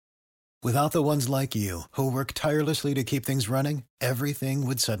Without the ones like you, who work tirelessly to keep things running, everything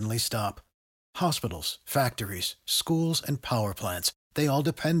would suddenly stop. Hospitals, factories, schools, and power plants, they all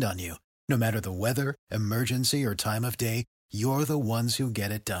depend on you. No matter the weather, emergency, or time of day, you're the ones who get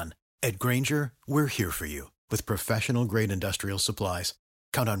it done. At Grainger, we're here for you with professional-grade industrial supplies.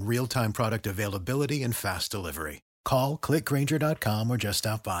 Count on real-time product availability and fast delivery. Call, clickgrainger.com, or just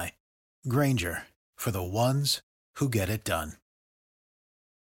stop by. Grainger, for the ones who get it done.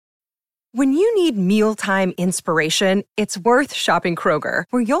 When you need mealtime inspiration, it's worth shopping Kroger,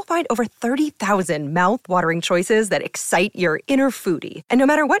 where you'll find over 30,000 mouth-watering choices that excite your inner foodie. And no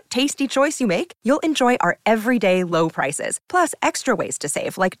matter what tasty choice you make, you'll enjoy our everyday low prices, plus extra ways to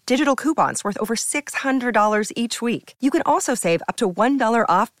save, like digital coupons worth over $600 each week. You can also save up to $1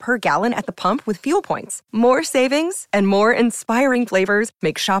 off per gallon at the pump with fuel points. More savings and more inspiring flavors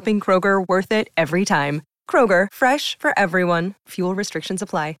make shopping Kroger worth it every time. Kroger, fresh for everyone. Fuel restrictions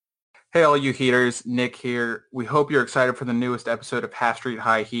apply. Hey, all you heaters, Nick here. We hope you're excited for the newest episode of Half Street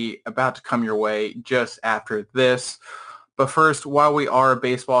High Heat, about to come your way just after this. But first, while we are a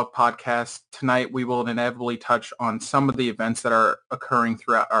baseball podcast, tonight we will inevitably touch on some of the events that are occurring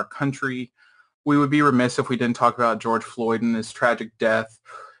throughout our country. We would be remiss if we didn't talk about George Floyd and his tragic death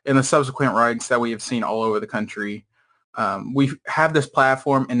and the subsequent riots that we have seen all over the country. We have this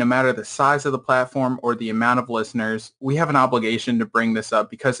platform, and no matter the size of the platform or the amount of listeners, we have an obligation to bring this up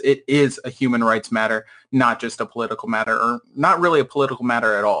because it is a human rights matter, not just a political matter, or not really a political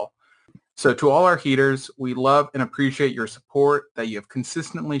matter at all. So to all our heaters, we love and appreciate your support that you have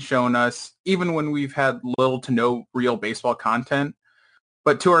consistently shown us, even when we've had little to no real baseball content.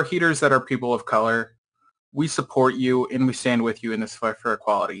 But to our heaters that are people of color, we support you and we stand with you in this fight for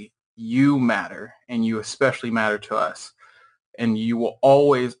equality. You matter, and you especially matter to us. And you will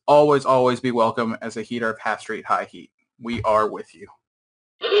always, always, always be welcome as a heater of Half Street High Heat. We are with you.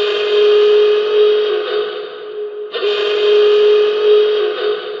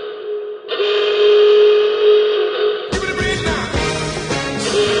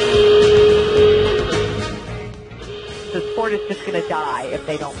 The sport is just going to die if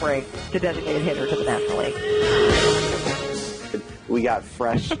they don't bring the designated hitter to the National League. We got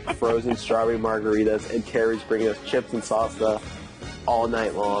fresh frozen strawberry margaritas, and Carrie's bringing us chips and salsa all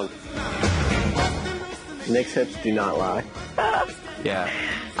night long. Nick's hips do not lie. Yeah,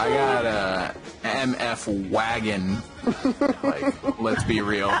 I got a MF wagon. Like, let's be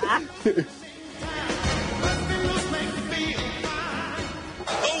real. The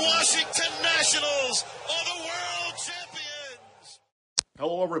Washington Nationals are the world champions.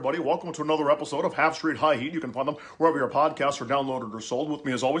 Hello, everybody. Welcome to another episode of Half Street High Heat. You can find them wherever your podcasts are downloaded or sold. With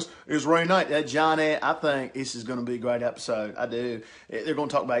me, as always, is Ray Knight. Johnny, I think this is going to be a great episode. I do. They're going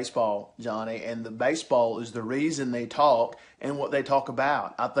to talk baseball, Johnny, and the baseball is the reason they talk and what they talk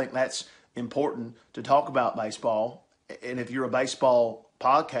about. I think that's important to talk about baseball. And if you're a baseball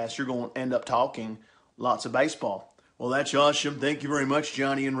podcast, you're going to end up talking lots of baseball. Well, that's awesome. Thank you very much,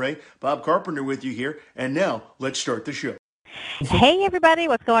 Johnny and Ray. Bob Carpenter with you here. And now, let's start the show. Hey, everybody.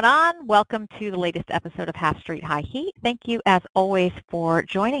 What's going on? Welcome to the latest episode of Half Street High Heat. Thank you, as always, for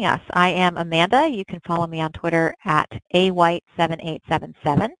joining us. I am Amanda. You can follow me on Twitter at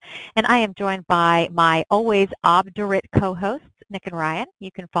awhite7877. And I am joined by my always obdurate co-hosts, Nick and Ryan.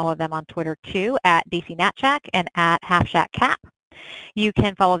 You can follow them on Twitter, too, at DCNatChack and at HalfShackCap. You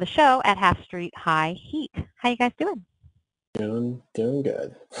can follow the show at Half Street High Heat. How you guys doing? Doing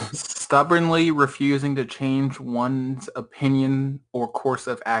good. Stubbornly refusing to change one's opinion or course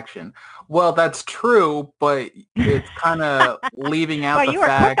of action. Well, that's true, but it's kind of leaving out the you were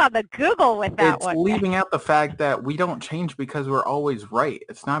fact. quick on the Google with that it's one. leaving out the fact that we don't change because we're always right.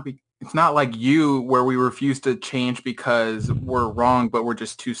 It's not like you, where we refuse to change because we're wrong, but we're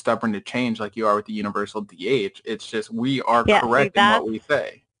just too stubborn to change, like you are with the universal DH. It's just we are correct in what we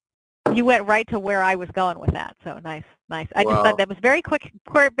say. You went right to where I was going with that, so nice. I just thought that was very quick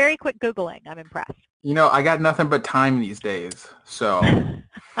Googling. I'm impressed. You know, I got nothing but time these days, so.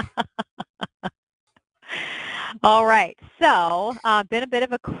 All right, so been a bit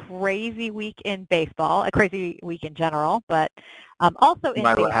of a crazy week in baseball, a crazy week in general, but also in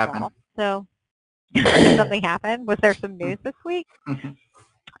baseball. What happened? So something happened? Was there some news this week?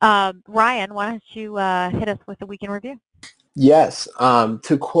 Ryan, why don't you hit us with the week in review? Yes.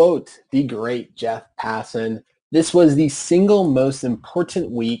 To quote the great Jeff Passan, this was the single most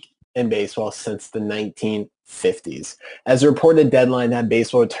important week in baseball since the 1950s. As a reported deadline to have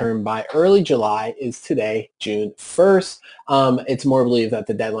baseball return by early July is today, June 1st. It's more believed that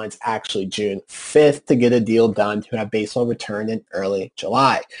the deadline's actually June 5th to get a deal done to have baseball return in early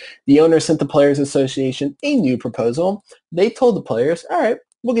July. The owner sent the Players Association a new proposal. They told the players, all right,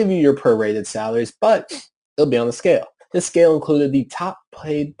 we'll give you your prorated salaries, but it'll be on the scale. This scale included the top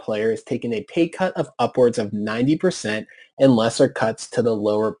paid players taking a pay cut of upwards of 90% and lesser cuts to the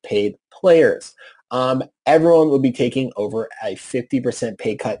lower paid players. Everyone would be taking over a 50%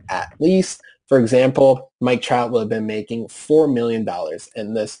 pay cut at least. For example, Mike Trout would have been making $4 million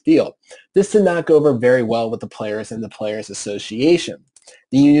in this deal. This did not go over very well with the players and the Players Association.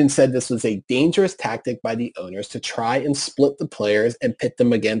 The union said this was a dangerous tactic by the owners to try and split the players and pit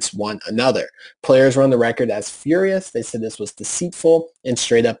them against one another. Players were on the record as furious. They said this was deceitful and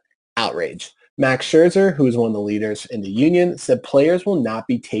straight up outrage. Max Scherzer, who is one of the leaders in the union, said players will not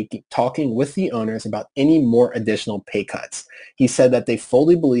be talking with the owners about any more additional pay cuts. He said that they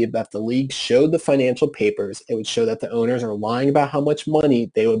fully believe that if the league showed the financial papers, it would show that the owners are lying about how much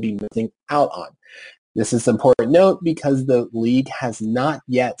money they would be missing out on. This is an important note because the league has not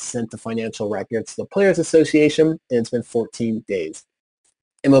yet sent the financial records to the Players Association, and it's been 14 days.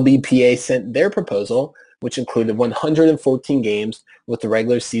 MLBPA sent their proposal, which included 114 games with the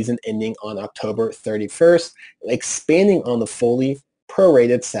regular season ending on October 31st, expanding on the fully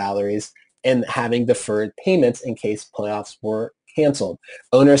prorated salaries and having deferred payments in case playoffs were canceled.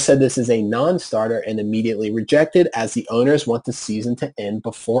 Owners said this is a non-starter and immediately rejected, as the owners want the season to end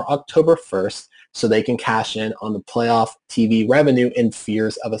before October 1st so they can cash in on the playoff TV revenue in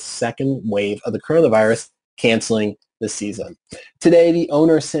fears of a second wave of the coronavirus canceling the season. Today, the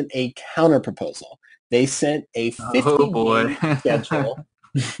owners sent a counter proposal. They sent a 50-game schedule,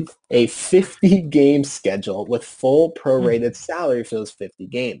 a 50-game schedule with full prorated salary for those 50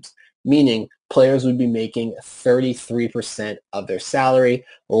 games, meaning players would be making 33% of their salary,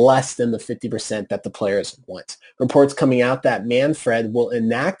 less than the 50% that the players want. Reports coming out that Manfred will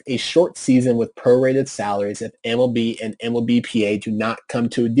enact a short season with prorated salaries if MLB and MLBPA do not come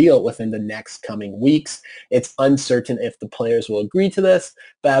to a deal within the next coming weeks. It's uncertain if the players will agree to this,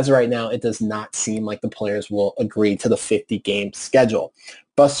 but as of right now, it does not seem like the players will agree to the 50-game schedule.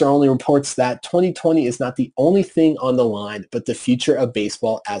 Buster Olney reports that 2020 is not the only thing on the line, but the future of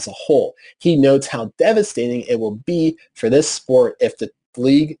baseball as a whole. He notes how devastating it will be for this sport if the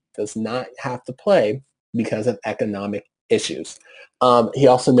league does not have to play because of economic issues. He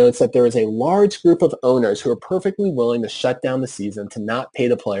also notes that there is a large group of owners who are perfectly willing to shut down the season to not pay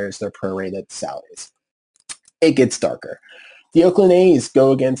the players their prorated salaries. It gets darker. The Oakland A's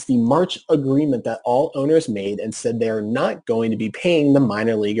go against the March agreement that all owners made and said they are not going to be paying the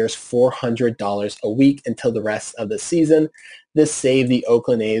minor leaguers $400 a week until the rest of the season. This saved the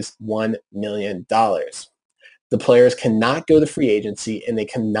Oakland A's $1 million. The players cannot go to free agency and they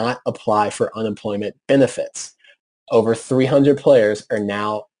cannot apply for unemployment benefits. Over 300 players are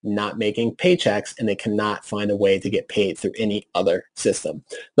now not making paychecks and they cannot find a way to get paid through any other system.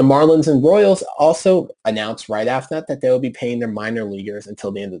 The Marlins and Royals also announced right after that they will be paying their minor leaguers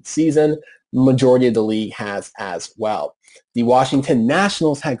until the end of the season. The majority of the league has as well. The Washington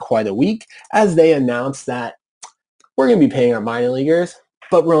Nationals had quite a week as they announced that we're going to be paying our minor leaguers,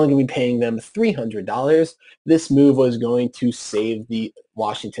 but we're only going to be paying them $300. This move was going to save the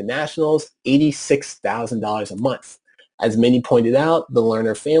Washington Nationals $86,000 a month. As many pointed out, the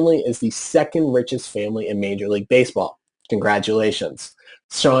Lerner family is the second richest family in Major League Baseball. Congratulations.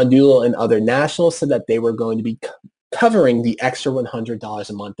 Sean Doolittle and other Nationals said that they were going to be covering the extra $100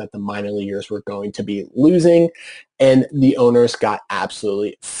 a month that the minor leaguers were going to be losing, and the owners got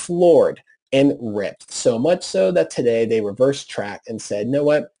absolutely floored and ripped. So much so that today they reversed track and said, you know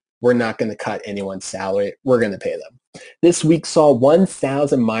what? We're not going to cut anyone's salary. We're going to pay them. This week saw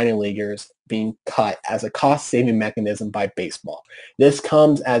 1,000 minor leaguers being cut as a cost-saving mechanism by baseball. This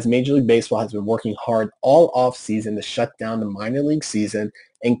comes as Major League Baseball has been working hard all off-season to shut down the minor league season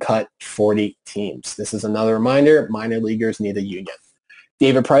and cut 40 teams. This is another reminder, minor leaguers need a union.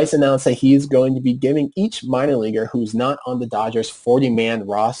 David Price announced that he is going to be giving each minor leaguer who's not on the Dodgers 40-man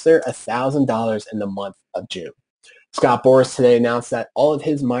roster $1,000 in the month of June. Scott Boras today announced that all of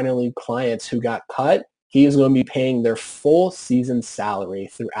his minor league clients who got cut, he is going to be paying their full season salary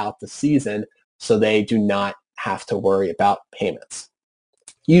throughout the season so they do not have to worry about payments.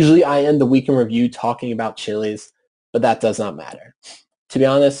 Usually I end the week in review talking about Chili's, but that does not matter. To be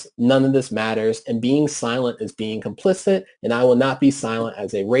honest, none of this matters, and being silent is being complicit, and I will not be silent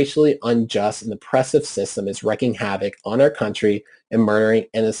as a racially unjust and oppressive system is wreaking havoc on our country and murdering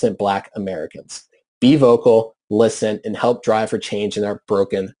innocent Black Americans. Be vocal, listen, and help drive for change in our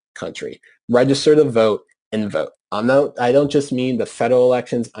broken country. Register to vote and vote. I don't just mean the federal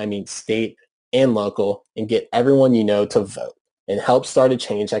elections, I mean state and local, and get everyone you know to vote and help start a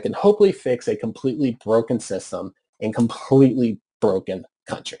change that can hopefully fix a completely broken system and completely broken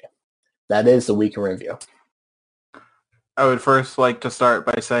country. That is the week in review. I would first like to start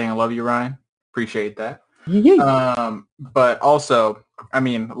by saying I love you, Ryan. Appreciate that. But also, I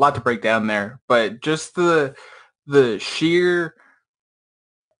mean, a lot to break down there, but just the sheer,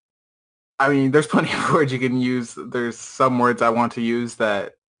 I mean, there's plenty of words you can use. There's some words I want to use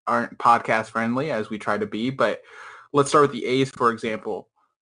that aren't podcast friendly, as we try to be, but let's start with the A's, for example.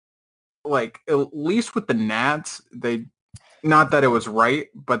 Like, at least with the Nats, they, not that it was right,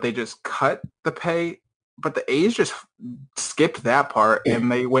 but they just cut the pay. But the A's just skipped that part,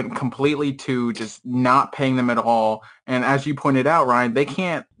 and they went completely to just not paying them at all. And as you pointed out, Ryan, they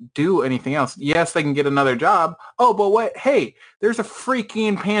can't do anything else. Yes, they can get another job. Oh, but what? Hey, there's a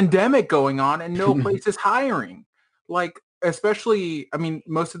freaking pandemic going on, and no place is hiring. Like, especially, I mean,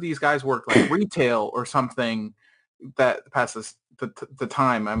 most of these guys work like retail or something that passes the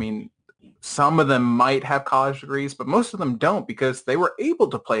time. I mean, some of them might have college degrees, but most of them don't because they were able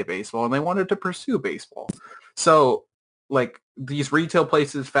to play baseball and they wanted to pursue baseball. So like these retail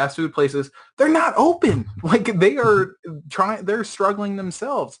places, fast food places, they're not open. Like they're struggling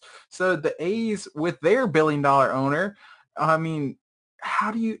themselves. So the A's with their $1 billion owner, I mean,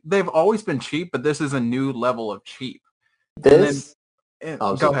 they've always been cheap, but this is a new level of cheap. Go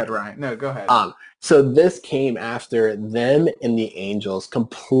ahead, Ryan. No, go ahead. So this came after them and the Angels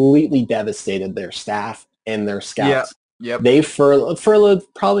completely devastated their staff and their scouts. Yep. They furloughed,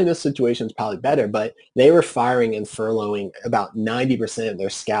 probably this situation is probably better, but they were firing and furloughing about 90% of their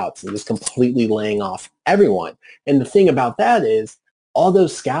scouts and just completely laying off everyone. And the thing about that is all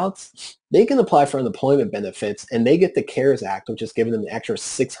those scouts, they can apply for unemployment benefits and they get the CARES Act, which is giving them an extra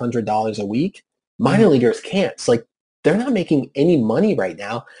 $600 a week. Minor leaguers can't. It's like, they're not making any money right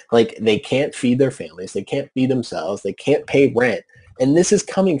now. Like, they can't feed their families. They can't feed themselves. They can't pay rent. And this is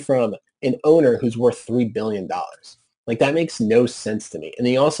coming from an owner who's worth $3 billion. Like, that makes no sense to me. And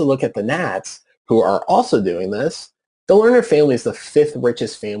then you also look at the Nats, who are also doing this. The Lerner family is the 5th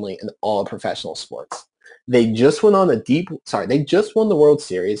richest family in all of professional sports. They just went on they just won the World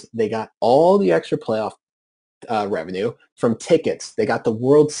Series. They got all the extra playoff revenue from tickets. They got the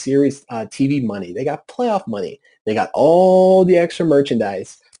World Series TV money. They got playoff money. They got all the extra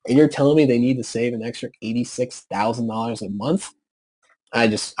merchandise. And you're telling me they need to save an extra $86,000 a month?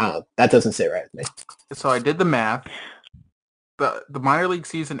 That doesn't sit right with me. So I did the math. The minor league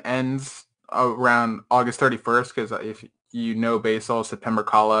season ends around August 31st because if you know baseball, September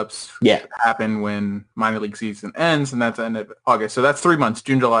call-ups happen when minor league season ends, and that's the end of August. So that's 3 months,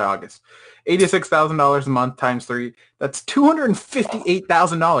 June, July, August. $86,000 a month times 3. That's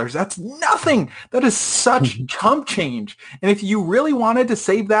 $258,000. That's nothing. That is such chump change. And if you really wanted to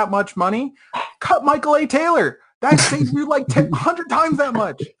save that much money, cut Michael A. Taylor. That saves you like 100 times that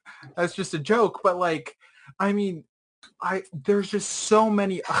much. That's just a joke. But like, I mean, there's just so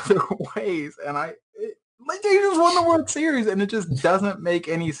many other ways. And they just won the World Series, and it just doesn't make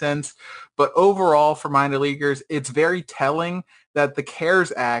any sense. But overall, for minor leaguers, it's very telling that the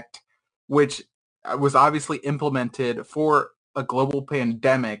CARES Act, which was obviously implemented for a global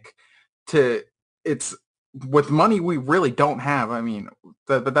pandemic, it's with money we really don't have. I mean,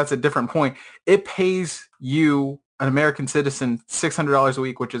 but that's a different point. It pays you, an American citizen, $600 a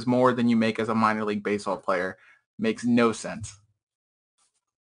week, which is more than you make as a minor league baseball player. Makes no sense.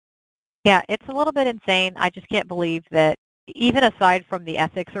 Yeah, it's a little bit insane. I just can't believe that, even aside from the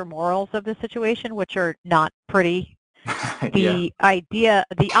ethics or morals of the situation, which are not pretty, the idea,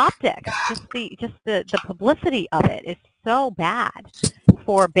 the optics, just the publicity of it is so bad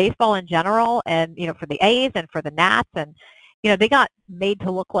for baseball in general, and for the A's and for the Nats, and they got made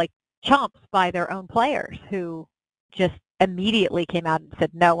to look like chumps by their own players who just immediately came out and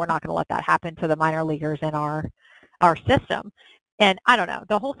said, no, we're not going to let that happen to the minor leaguers in our system. And I don't know,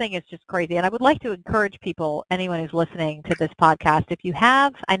 the whole thing is just crazy. And I would like to encourage people, anyone who's listening to this podcast, if you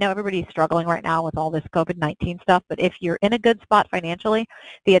have, I know everybody's struggling right now with all this COVID-19 stuff, but if you're in a good spot financially,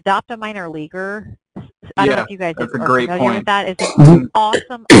 the Adopt a Minor Leaguer, I don't know if you guys are familiar with that, is an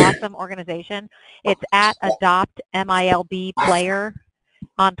awesome organization. It's at Adopt MILB Player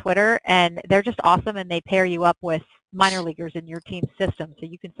on Twitter, and they're just awesome, and they pair you up with minor leaguers in your team's system, so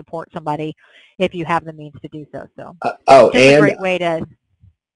you can support somebody if you have the means to do so. So, and a great way to.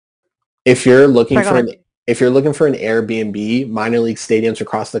 If you're looking for an Airbnb, minor league stadiums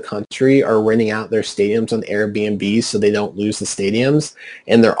across the country are renting out their stadiums on Airbnb so they don't lose the stadiums,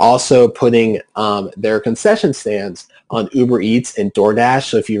 and they're also putting their concession stands on Uber Eats and DoorDash.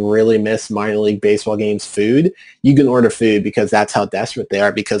 So if you really miss minor league baseball games food, you can order food because that's how desperate they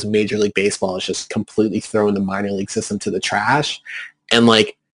are, because Major League Baseball is just completely throwing the minor league system to the trash. And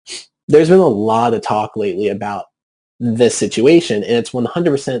like, there's been a lot of talk lately about this situation, and it's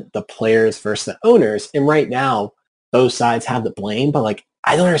 100% the players versus the owners. And right now, both sides have the blame, but like,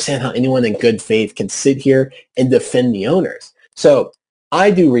 I don't understand how anyone in good faith can sit here and defend the owners. So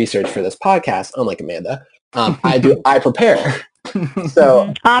I do research for this podcast, unlike Amanda. I prepare.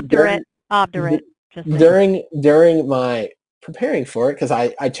 So obdurate. During my preparing for it, because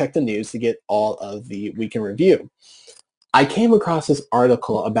I checked the news to get all of the week in review, I came across this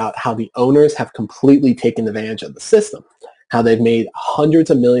article about how the owners have completely taken advantage of the system, how they've made hundreds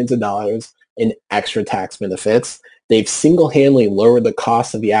of millions of dollars in extra tax benefits. They've single-handedly lowered the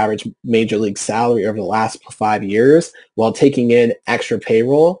cost of the average major league salary over the last 5 years while taking in extra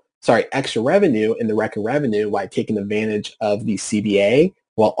revenue in the record revenue by taking advantage of the CBA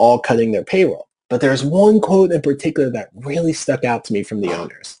while all cutting their payroll. But there's one quote in particular that really stuck out to me from the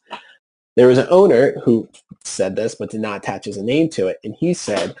owners. There was an owner who said this but did not attach his name to it, and he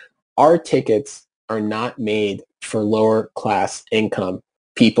said, "Our tickets are not made for lower class income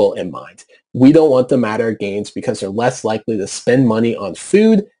people in mind. We don't want them at our games because they're less likely to spend money on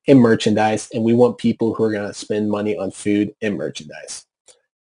food and merchandise, and we want people who are going to spend money on food and merchandise."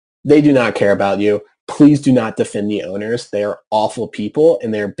 They do not care about you. Please do not defend the owners. They are awful people,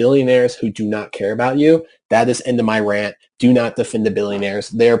 and they're billionaires who do not care about you. That is end of my rant. Do not defend the billionaires.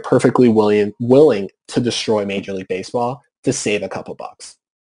 They are perfectly willing to destroy Major League Baseball to save a couple bucks.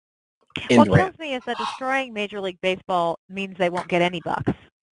 What kills me is that destroying Major League Baseball means they won't get any bucks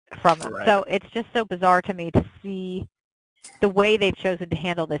from them. Right. So it's just so bizarre to me to see the way they've chosen to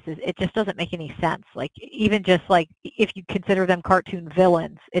handle this. It just doesn't make any sense. Like, even just like if you consider them cartoon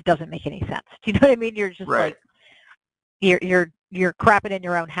villains, it doesn't make any sense. Do you know what I mean? You're just Right. like you're crapping in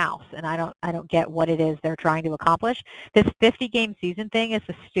your own house, and I don't get what it is they're trying to accomplish. This 50-game season thing is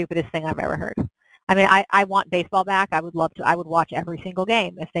the stupidest thing I've ever heard. I mean, I want baseball back. I would watch every single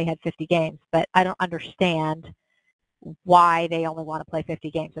game if they had 50 games, but I don't understand why they only want to play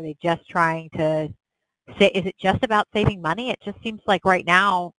 50 games. Are they just trying to say, is it just about saving money? It just seems like right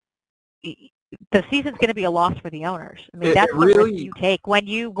now the season's going to be a loss for the owners. I mean, that's the risk you take when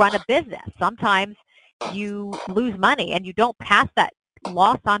you run a business. Sometimes you lose money and you don't pass that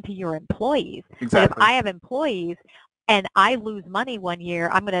loss on to your employees. Exactly. But if I have employees and I lose money one year,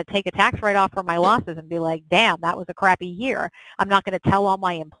 I'm going to take a tax write-off for my losses and be like, damn, that was a crappy year. I'm not going to tell all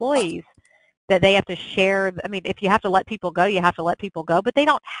my employees that they have to share. I mean, if you have to let people go, you have to let people go, but they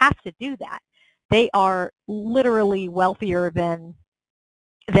don't have to do that. They are literally wealthier than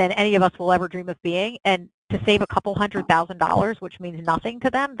any of us will ever dream of being, and to save a couple $100,000, which means nothing to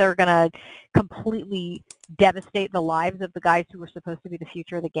them, they're going to completely devastate the lives of the guys who were supposed to be the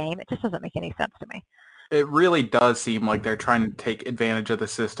future of the game. It just doesn't make any sense to me. It really does seem like they're trying to take advantage of the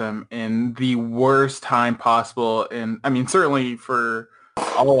system in the worst time possible. And I mean, certainly for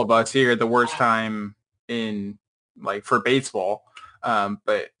all of us here, the worst time in like for baseball,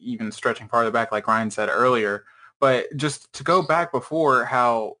 but even stretching farther back, like Ryan said earlier. But just to go back before,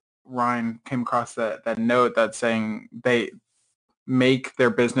 how Ryan came across that note that's saying they make their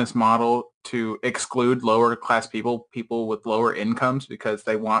business model to exclude lower class people with lower incomes because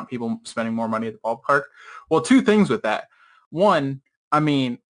they want people spending more money at the ballpark. Well, two things with that. One, I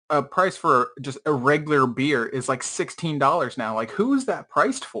mean, a price for just a regular beer is like $16 now. Like, who is that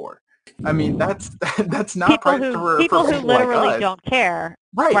priced for? I mean, that's not people priced who, for people who literally like us. don't care.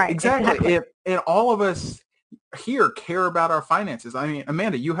 Right, exactly. And all of us here care about our finances. I mean,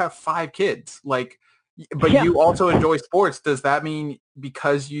 Amanda, you have 5 kids, like, but Yeah. you also enjoy sports. Does that mean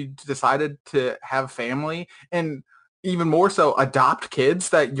because you decided to have a family and even more so adopt kids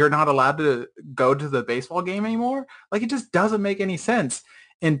that you're not allowed to go to the baseball game anymore? Like, it just doesn't make any sense.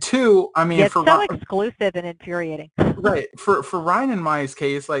 And two, I mean, Yeah, it's for so exclusive and infuriating. right. For Ryan and my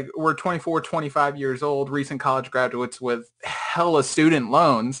case, like, we're 24, 25 years old, recent college graduates with hella student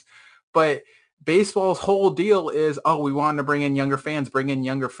loans, but baseball's whole deal is, oh, we wanted to bring in younger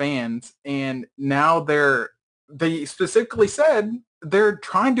fans. And now they specifically said they're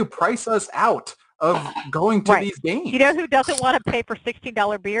trying to price us out of going to these games. You know who doesn't want to pay for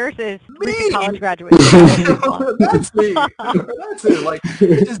 $16 beers is recent college graduates. That's me. That's it. Like,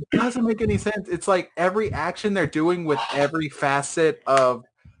 it just doesn't make any sense. It's like every action they're doing with every facet of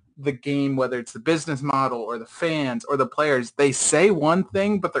the game, whether it's the business model or the fans or the players, they say one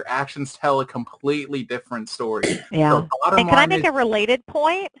thing, but their actions tell a completely different story. Yeah. So and can I make a related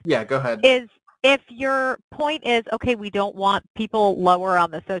point? Yeah, go ahead. Is if your point is, okay, we don't want people lower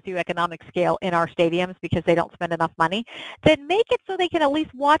on the socioeconomic scale in our stadiums because they don't spend enough money, then make it so they can at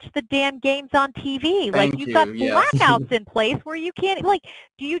least watch the damn games on TV. Like, you've got blackouts in place where you can't, like,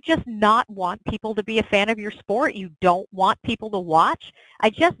 do you just not want people to be a fan of your sport? You don't want people to watch? I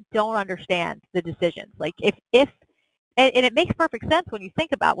just don't understand the decisions. Like, if and it makes perfect sense when you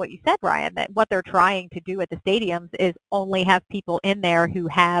think about what you said, Ryan, that what they're trying to do at the stadiums is only have people in there who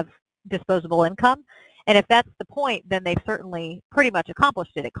have disposable income. And if that's the point, then they've certainly pretty much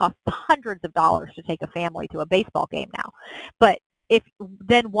accomplished it. It costs hundreds of dollars to take a family to a baseball game now. But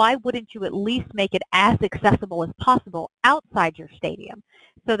then why wouldn't you at least make it as accessible as possible outside your stadium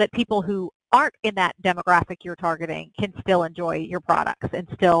so that people who aren't in that demographic you're targeting can still enjoy your products and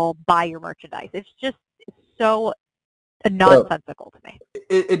still buy your merchandise? It's so nonsensical to me.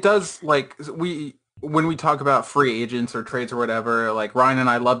 It does, like, when we talk about free agents or trades or whatever, like Ryan and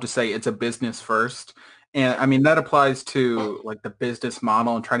I love to say it's a business first. And I mean, that applies to like the business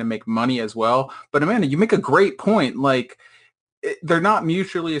model and trying to make money as well. But Amanda, you make a great point. Like, they're not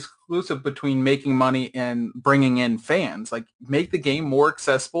mutually exclusive between making money and bringing in fans. Like, make the game more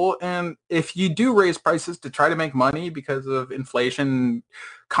accessible. And if you do raise prices to try to make money because of inflation,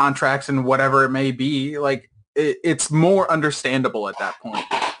 contracts, and whatever it may be, like, it's more understandable at that point.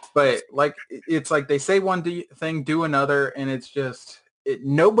 But like, it's like they say one thing, do another, and it's just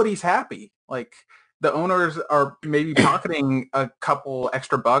nobody's happy. Like, the owners are maybe pocketing a couple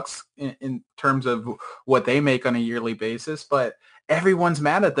extra bucks in terms of what they make on a yearly basis, but everyone's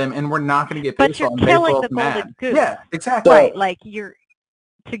mad at them, and we're not going to get baseball. But you're killing the golden goose. Yeah, exactly. Right, like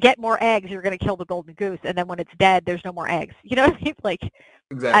to get more eggs, you're going to kill the golden goose, and then when it's dead, there's no more eggs. You know what I mean? Like,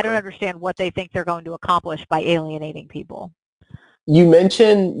 exactly. I don't understand what they think they're going to accomplish by alienating people. You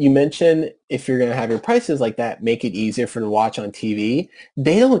mentioned if you're going to have your prices like that, make it easier for them to watch on TV.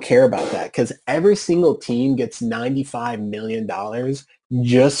 They don't care about that because every single team gets $95 million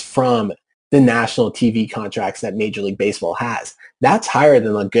just from the national TV contracts that Major League Baseball has. That's higher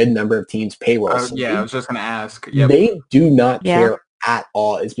than a good number of teams' payroll. I was just going to ask. Yep. They do not care at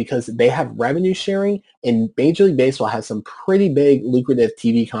all. Is because they have revenue sharing, and Major League Baseball has some pretty big lucrative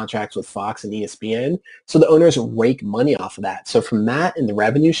TV contracts with Fox and ESPN, so the owners rake money off of that. So from that and the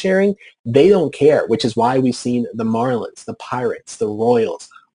revenue sharing, they don't care, which is why we've seen the Marlins, the Pirates, the Royals,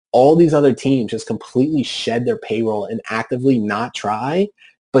 all these other teams just completely shed their payroll and actively not try,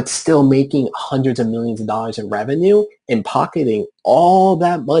 but still making hundreds of millions of dollars in revenue and pocketing all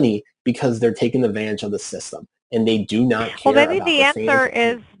that money because they're taking advantage of the system. And they do not care. Well, maybe the answer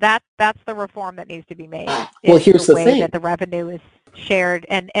is that's the reform that needs to be made. Well, here's the thing: that the revenue is shared,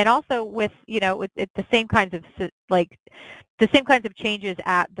 and also with with the same kinds of changes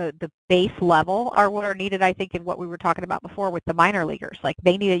at the base level are what are needed. I think in what we were talking about before with the minor leaguers, like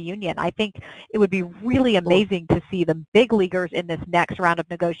they need a union. I think it would be really amazing to see the big leaguers in this next round of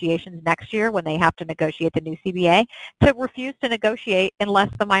negotiations next year when they have to negotiate the new CBA to refuse to negotiate unless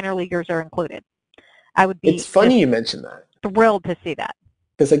the minor leaguers are included. I would be. It's funny you mentioned that. Thrilled to see that.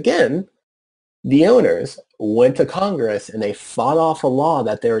 Because again, the owners went to Congress and they fought off a law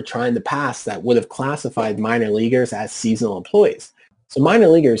that they were trying to pass that would have classified minor leaguers as seasonal employees. So minor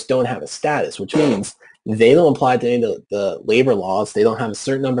leaguers don't have a status, which means they don't apply to any of the labor laws. They don't have a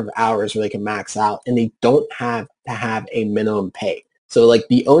certain number of hours where they can max out, and they don't have to have a minimum pay. So like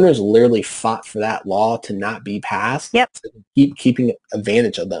the owners literally fought for that law to not be passed. Yep. So keep keeping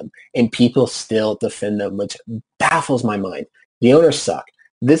advantage of them, and people still defend them, which baffles my mind. The owners suck.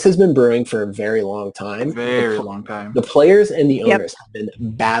 This has been brewing for a very long time. Very long time. The players and the owners have been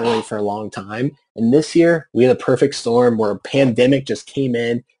battling for a long time. And this year we had a perfect storm where a pandemic just came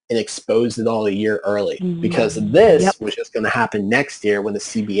in and exposed it all a year early. Because this was just going to happen next year when the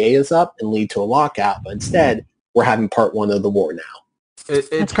CBA is up and lead to a lockout. But instead, we're having part one of the war now.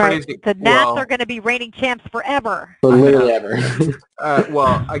 It's crazy. The Nats are going to be reigning champs forever. For literally ever.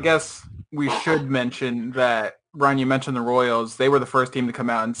 Well, I guess we should mention that, Ryan, you mentioned the Royals. They were the first team to come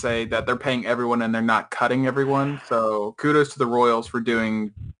out and say that they're paying everyone and they're not cutting everyone. So kudos to the Royals for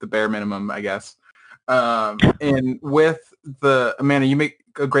doing the bare minimum, I guess. And with Amanda, you make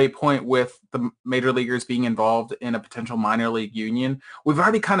a great point with the major leaguers being involved in a potential minor league union. We've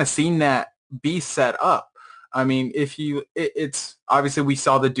already kind of seen that be set up. I mean, it's obviously we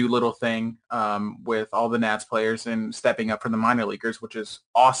saw the Doolittle thing with all the Nats players and stepping up for the minor leaguers, which is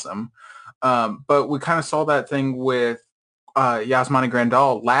awesome. But we kind of saw that thing with Yasmani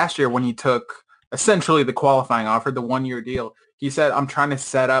Grandal last year when he took essentially the qualifying offer, the 1-year deal. He said, I'm trying to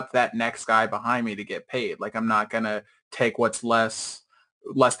set up that next guy behind me to get paid. Like, I'm not going to take what's less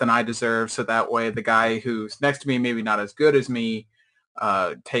than I deserve. So that way the guy who's next to me, maybe not as good as me,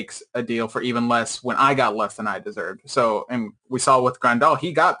 takes a deal for even less when I got less than I deserved. So, and we saw with Grandal,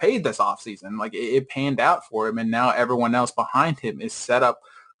 he got paid this offseason. Like, it panned out for him, and now everyone else behind him is set up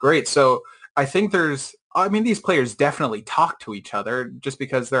great. So I think these players definitely talk to each other. Just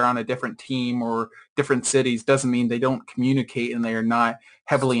because they're on a different team or different cities doesn't mean they don't communicate and they are not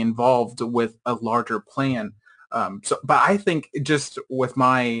heavily involved with a larger plan. But I think just with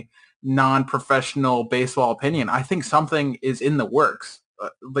my non-professional baseball opinion, I think something is in the works.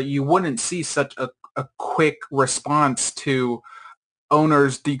 But you wouldn't see such a quick response to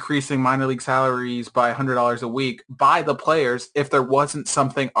owners decreasing minor league salaries by $100 a week by the players if there wasn't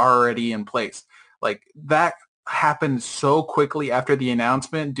something already in place. Like that happened so quickly after the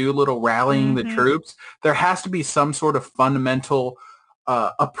announcement, Doolittle rallying the troops. There has to be some sort of fundamental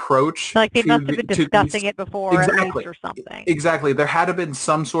approach. Like they must have been discussing it before exactly, at least or something. Exactly. There had to have been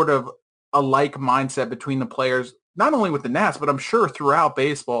some sort of a like mindset between the players, not only with the Nats, but I'm sure throughout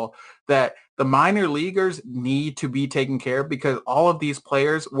baseball, that the minor leaguers need to be taken care of because all of these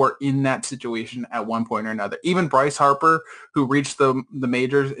players were in that situation at one point or another. Even Bryce Harper, who reached the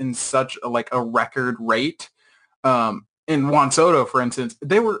majors in such a record rate, and Juan Soto, for instance,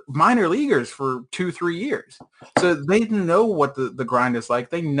 they were minor leaguers for 2-3 years. So they know what the grind is like.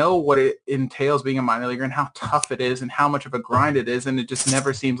 They know what it entails being a minor leaguer and how tough it is and how much of a grind it is. And it just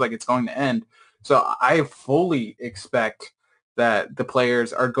never seems like it's going to end. So I fully expect that the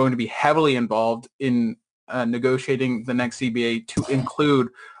players are going to be heavily involved in negotiating the next CBA to include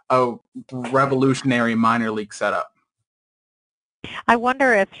a revolutionary minor league setup. I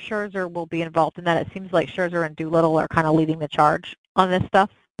wonder if Scherzer will be involved in that. It seems like Scherzer and Doolittle are kind of leading the charge on this stuff.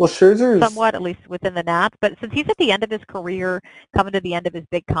 Well, Scherzer's somewhat, at least within the Nats. But since he's at the end of his career, coming to the end of his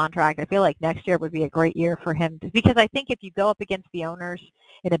big contract, I feel like next year would be a great year for him. Because I think if you go up against the owners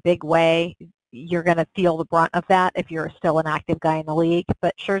in a big way, you're going to feel the brunt of that if you're still an active guy in the league.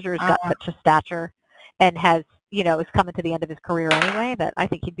 But Scherzer's got such a stature and has, is coming to the end of his career anyway, that I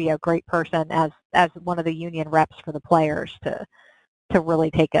think he'd be a great person as one of the union reps for the players to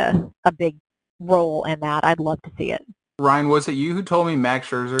really take a big role in that. I'd love to see it. Ryan, was it you who told me Max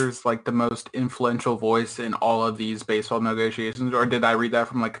Scherzer is like the most influential voice in all of these baseball negotiations, or did I read that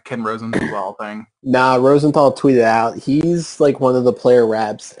from like a Ken Rosenthal thing? Nah, Rosenthal tweeted out he's like one of the player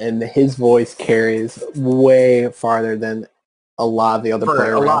reps, and his voice carries way farther than a lot of the other player reps.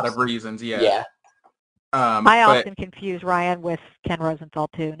 For a lot of reasons, yeah. Yeah. I often confuse Ryan with Ken Rosenthal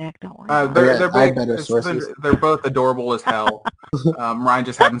too, Nick. Don't worry. They're both adorable as hell. Ryan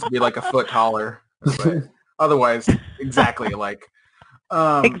just happens to be like a foot taller, but otherwise exactly alike.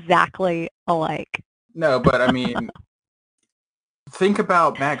 Exactly alike. No, but I mean, think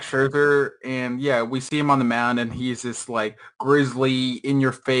about Max Scherzer, and yeah, we see him on the mound, and he's this like grizzly, in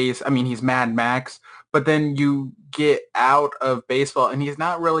your face. I mean, he's Mad Max. But then you get out of baseball, and he's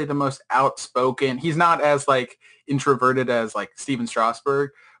not really the most outspoken. He's not as like introverted as like Steven Strasburg,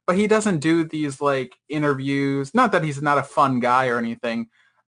 but he doesn't do these like interviews. Not that he's not a fun guy or anything.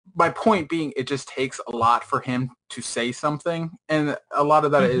 My point being, it just takes a lot for him to say something, and a lot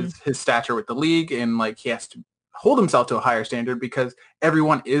of that is his stature with the league, and like he has to hold himself to a higher standard because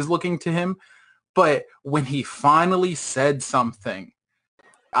everyone is looking to him. But when he finally said something,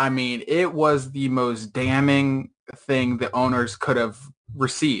 I mean, it was the most damning thing the owners could have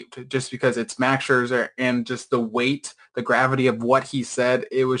received, just because it's Max Scherzer and just the weight, the gravity of what he said.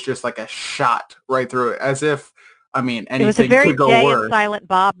 It was just like a shot right through it, as if, I mean, anything could go worse. It was a very Jay and Silent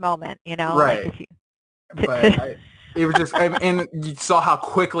Bob moment, Right. Like but it was just, and you saw how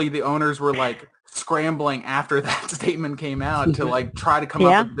quickly the owners were like scrambling after that statement came out to like try to come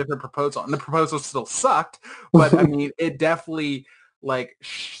up with a different proposal. And the proposal still sucked, but I mean, it definitely like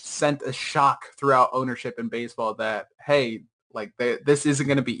sent a shock throughout ownership in baseball that, hey, like this isn't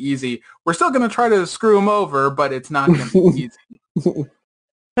going to be easy. We're still going to try to screw them over, but it's not going to be easy.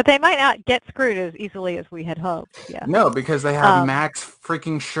 But they might not get screwed as easily as we had hoped. Yeah. No, because they have Max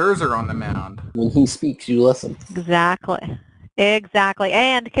freaking Scherzer on the mound. When he speaks, you listen. Exactly. And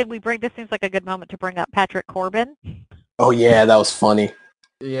can we this seems like a good moment to bring up Patrick Corbin. Oh yeah, that was funny.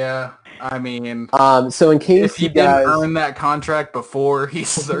 Yeah, I mean, so in case if he didn't earn that contract before, he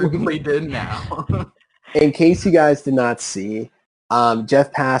certainly did now. In case you guys did not see,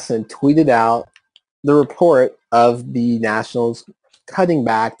 Jeff Passan tweeted out the report of the Nationals cutting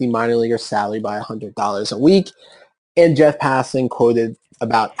back the minor leaguer salary by $100 a week, and Jeff Passan quoted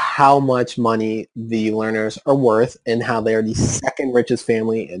about how much money the Lerners are worth and how they are the second richest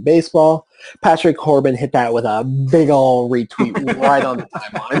family in baseball. Patrick Corbin hit that with a big ol' retweet right on the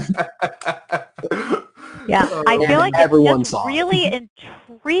timeline. Yeah, I feel like it's really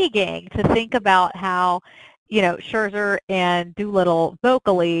intriguing to think about how, Scherzer and Doolittle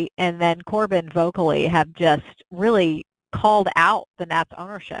vocally and then Corbin vocally have just really called out the Nats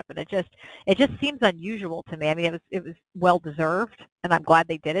ownership, and it just seems unusual to me. I mean, it was well deserved, and I'm glad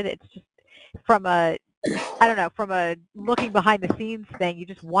they did it. It's just from a looking behind the scenes thing, you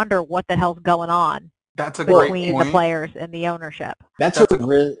just wonder what the hell's going on. That's a great between point. The players and the ownership. That's a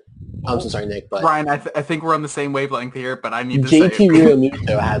I'm so sorry, Nick, but Ryan, I think we're on the same wavelength here, but I need to JT say it.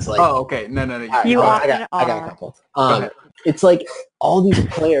 Realmuto has like. Oh, okay. No. Right, You I got a are. couple. Go ahead. It's like all these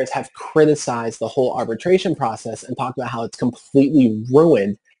players have criticized the whole arbitration process and talked about how it's completely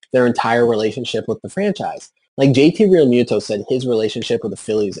ruined their entire relationship with the franchise. Like JT Realmuto said his relationship with the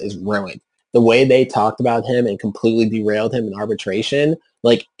Phillies is ruined. The way they talked about him and completely derailed him in arbitration,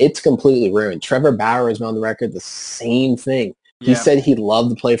 like it's completely ruined. Trevor Bauer has been on the record the same thing. He said he loved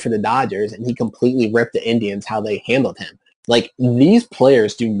to play for the Dodgers and he completely ripped the Indians how they handled him. Like these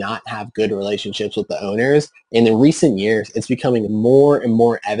players do not have good relationships with the owners. And in recent years, it's becoming more and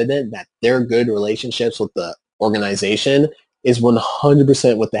more evident that their good relationships with the organization is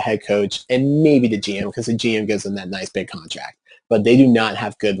 100% with the head coach and maybe the GM because the GM gives them that nice big contract. But they do not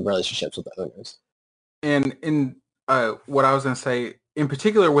have good relationships with the owners. And in what I was going to say, in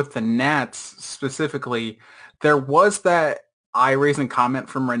particular with the Nats specifically, there was that eye-raising comment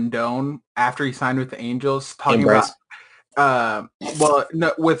from Rendon after he signed with the Angels talking about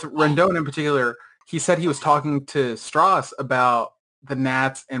with Rendon in particular, he said he was talking to Strauss about the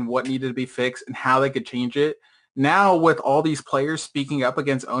Nats and what needed to be fixed and how they could change it. Now, with all these players speaking up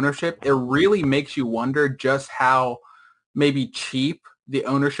against ownership, it really makes you wonder just how maybe cheap the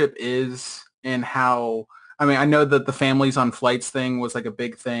ownership is and how, I mean, I know that the families on flights thing was like a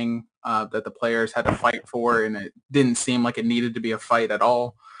big thing that the players had to fight for, and it didn't seem like it needed to be a fight at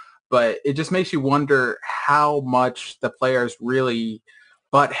all. But it just makes you wonder how much the players really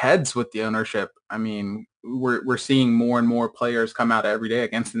butt heads with the ownership. I mean, we're seeing more and more players come out every day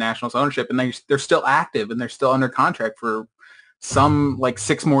against the Nationals ownership, and they're still active and they're still under contract for some like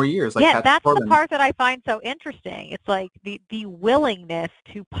 6 more years. Like that's the part that I find so interesting. It's like the willingness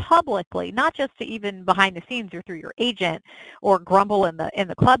to publicly, not just to even behind the scenes or through your agent or grumble in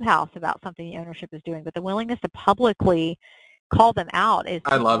the clubhouse about something the ownership is doing, but the willingness to publicly call them out is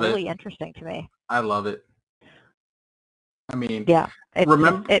really interesting to me. I love it. I mean,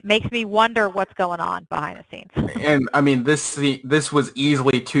 it makes me wonder what's going on behind the scenes. And I mean, this was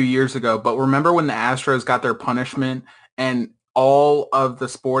easily 2 years ago, but remember when the Astros got their punishment and all of the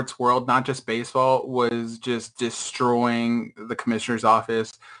sports world, not just baseball, was just destroying the commissioner's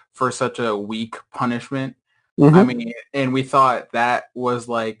office for such a weak punishment? Mm-hmm. I mean, and we thought that was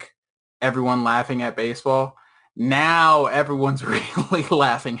like everyone laughing at baseball. Now everyone's really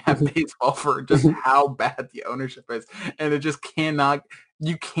laughing at baseball for just how bad the ownership is. And it just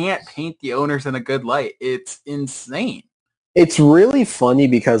you can't paint the owners in a good light. It's insane. It's really funny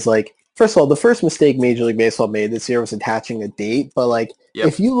because, like, first of all, the first mistake Major League Baseball made this year was attaching a date. But, like,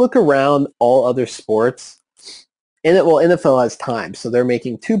 if you look around all other sports, NFL has time. So they're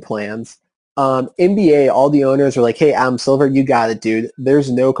making 2 plans. NBA, all the owners are like, hey, Adam Silver, you got it, dude. There's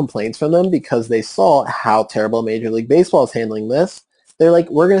no complaints from them because they saw how terrible Major League Baseball is handling this. They're like,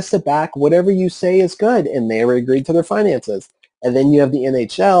 we're going to sit back. Whatever you say is good. And they agreed to their finances. And then you have the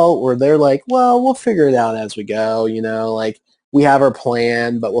NHL where they're like, well, we'll figure it out as we go. You know, like we have our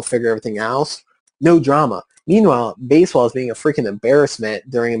plan, but we'll figure everything else. No drama. Meanwhile, baseball is being a freaking embarrassment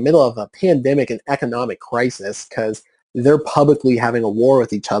during the middle of a pandemic and economic crisis because they're publicly having a war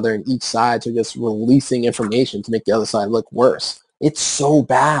with each other and each side are just releasing information to make the other side look worse. It's so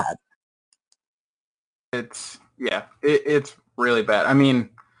bad. It's really bad. I mean,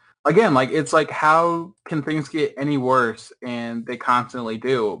 again, like it's like how can things get any worse? And they constantly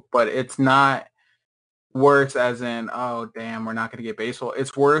do, but it's not worse as in, oh, damn, we're not going to get baseball.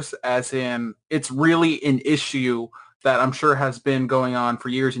 It's worse as in it's really an issue that I'm sure has been going on for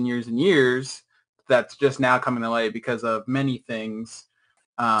years and years and years that's just now coming to light because of many things.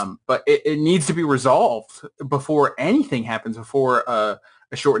 But it needs to be resolved before anything happens, before a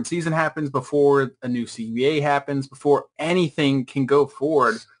shortened season happens, before a new CBA happens, before anything can go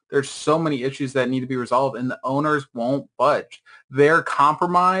forward. There's so many issues that need to be resolved, and the owners won't budge. Their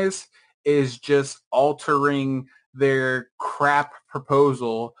compromise is just altering their crap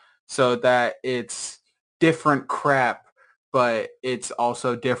proposal so that it's different crap, but it's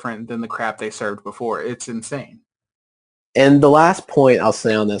also different than the crap they served before. It's insane. And the last point I'll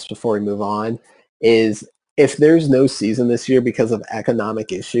say on this before we move on is if there's no season this year because of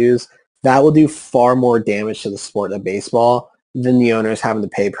economic issues, that will do far more damage to the sport of baseball than the owners having to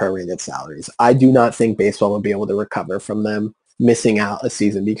pay prorated salaries. I do not think baseball will be able to recover from them missing out a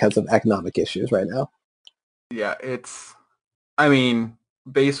season because of economic issues right now. Yeah,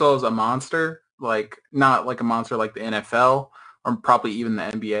 baseball is a monster, like not like a monster like the NFL or probably even the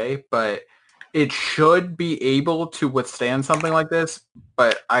NBA, but it should be able to withstand something like this.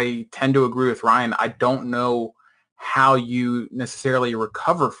 But I tend to agree with Ryan. I don't know how you necessarily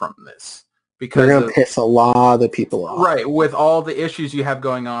recover from this because they're going to piss a lot of people off. Right, with all the issues you have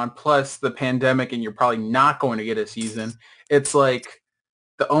going on, plus the pandemic, and you're probably not going to get a season. It's like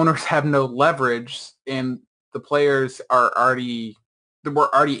the owners have no leverage, and the players were already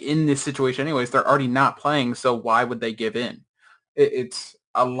in this situation anyways. They're already not playing, so why would they give in? It's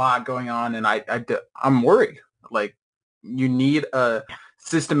a lot going on, and I'm worried. Like, you need a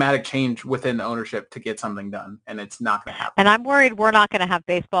systematic change within the ownership to get something done, and it's not going to happen. And I'm worried we're not going to have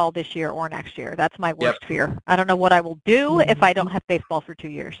baseball this year or next year. That's my worst fear. I don't know what I will do if I don't have baseball for 2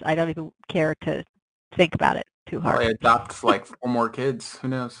 years. I don't even care to think about it too hard. Probably adopt like 4 more kids. Who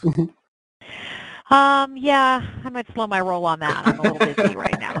knows? Yeah, I might slow my roll on that. I'm a little busy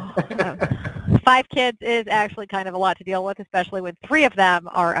right now. 5 kids is actually kind of a lot to deal with, especially when 3 of them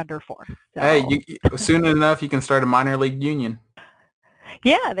are under 4. So. Hey, soon enough you can start a minor league union.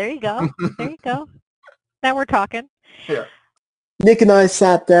 Yeah, there you go. There you go. Now we're talking. Yeah. Nick and I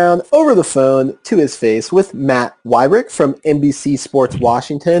sat down over the phone to his face with Matt Wyrick from NBC Sports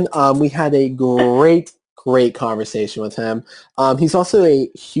Washington. We had a great conversation with him. He's also a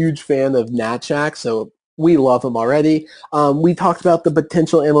huge fan of Nat Shack, so we love him already. We talked about the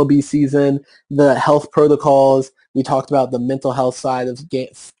potential MLB season, the health protocols. We talked about the mental health side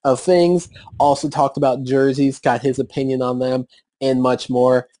of things. Also talked about jerseys, got his opinion on them, and much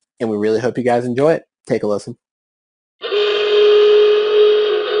more. And we really hope you guys enjoy it. Take a listen.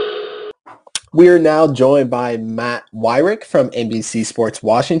 We are now joined by Matt Wyrick from NBC Sports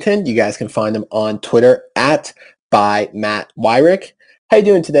Washington. You guys can find him on Twitter @byMattWyrick. How you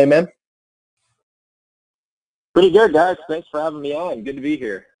doing today, man? Pretty good, guys. Thanks for having me on. Good to be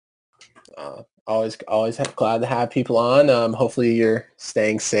here. Always glad to have people on. Hopefully you're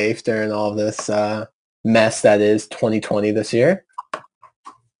staying safe during all of this mess that is 2020 this year.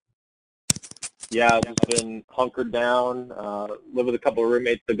 Yeah, I've just been hunkered down, live with a couple of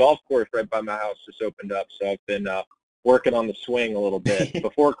roommates. The golf course right by my house just opened up, so I've been working on the swing a little bit.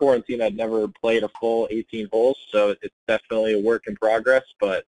 Before quarantine, I'd never played a full 18 holes, so it's definitely a work in progress,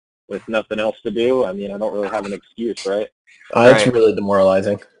 but with nothing else to do, I mean, I don't really have an excuse, right? It's really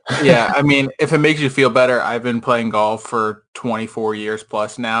demoralizing. Yeah, I mean, if it makes you feel better, I've been playing golf for 24 years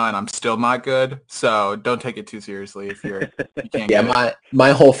plus now, and I'm still not good. So don't take it too seriously if you can't. Yeah,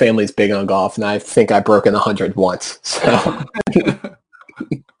 my whole family's big on golf, and I think I've broken 100 once. So.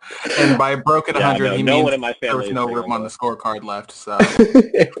 And by broken 100, he means there was no room on the scorecard left. So.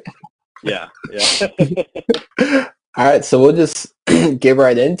 Yeah. All right, so we'll just get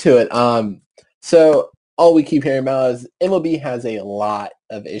right into it. So all we keep hearing about is MLB has a lot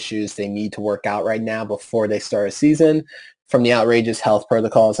of issues they need to work out right now before they start a season, from the outrageous health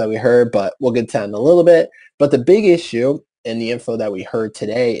protocols that we heard, but we'll get to that in a little bit. But the big issue in the info that we heard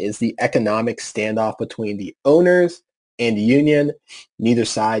today is the economic standoff between the owners and the union. Neither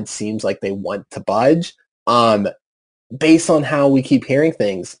side seems like they want to budge. Based on how we keep hearing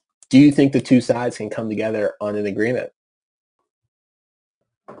things, do you think the two sides can come together on an agreement?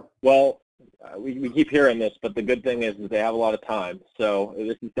 Well, we keep hearing this, but the good thing is they have a lot of time. So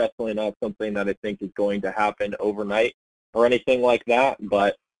this is definitely not something that I think is going to happen overnight or anything like that.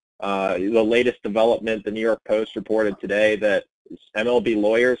 But the latest development, the New York Post reported today that MLB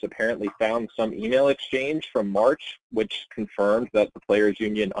lawyers apparently found some email exchange from March, which confirmed that the Players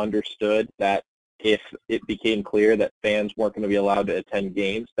Union understood that if it became clear that fans weren't going to be allowed to attend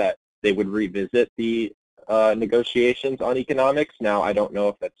games, that they would revisit the negotiations on economics. Now, I don't know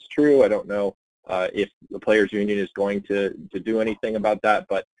if that's true. I don't know if the Players Union is going to do anything about that,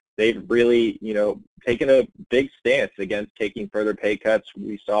 but they've really, taken a big stance against taking further pay cuts.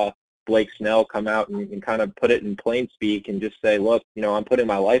 We saw Blake Snell come out and kind of put it in plain speak and just say, look, I'm putting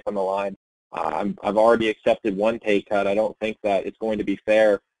my life on the line. I've already accepted one pay cut. I don't think that it's going to be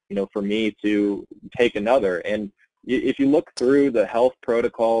fair, for me to take another. And if you look through the health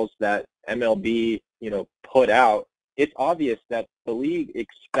protocols that MLB, put out, it's obvious that the league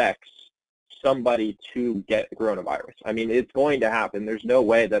expects somebody to get coronavirus. I mean, it's going to happen. There's no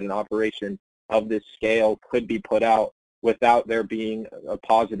way that an operation of this scale could be put out without there being a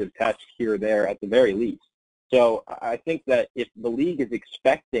positive test here or there at the very least. So I think that if the league is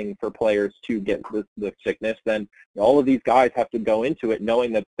expecting for players to get the sickness, then all of these guys have to go into it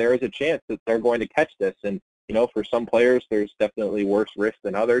knowing that there is a chance that they're going to catch this. And, for some players, there's definitely worse risk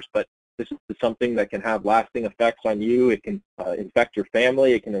than others, but this is something that can have lasting effects on you. It can infect your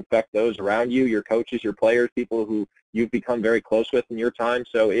family. It can infect those around you, your coaches, your players, people who you've become very close with in your time.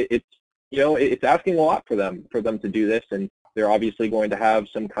 So it's asking a lot for them to do this. And they're obviously going to have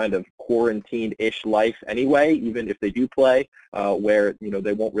some kind of quarantine-ish life anyway, even if they do play, where,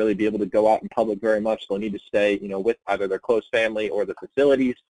 they won't really be able to go out in public very much. They'll need to stay, with either their close family or the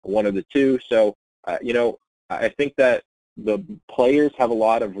facilities, one of the two. So, I think that the players have a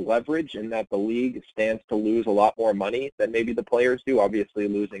lot of leverage in that the league stands to lose a lot more money than maybe the players do. Obviously,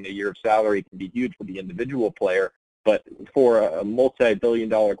 losing a year of salary can be huge for the individual player, but for a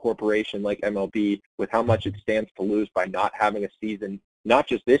multi-billion-dollar corporation like MLB, with how much it stands to lose by not having a season, not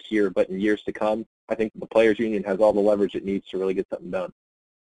just this year, but in years to come, I think the Players Union has all the leverage it needs to really get something done.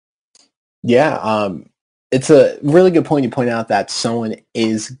 Yeah, it's a really good point you point out that someone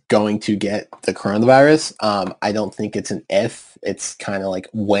is going to get the coronavirus. I don't think it's an if. It's kind of like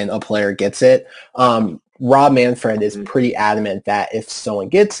when a player gets it. Rob Manfred is pretty adamant that if someone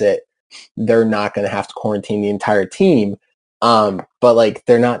gets it, they're not going to have to quarantine the entire team. But like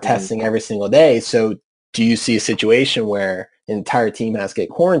they're not testing every single day. So do you see a situation where an entire team has to get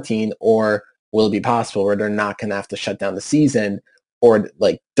quarantined, or will it be possible where they're not going to have to shut down the season, or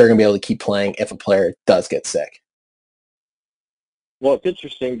like they're going to be able to keep playing if a player does get sick? Well, it's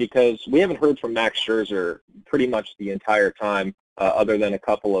interesting because we haven't heard from Max Scherzer pretty much the entire time, other than a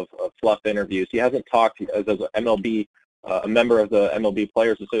couple of fluff interviews. He hasn't talked as a MLB, a member of the MLB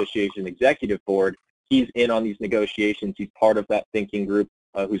Players Association Executive Board. He's in on these negotiations. He's part of that thinking group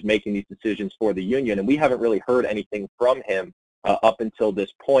who's making these decisions for the union, and we haven't really heard anything from him up until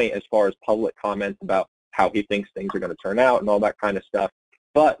this point as far as public comments about how he thinks things are going to turn out and all that kind of stuff.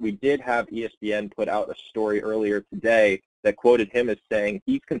 But we did have ESPN put out a story earlier today that quoted him as saying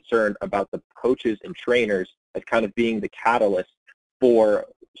he's concerned about the coaches and trainers as kind of being the catalyst for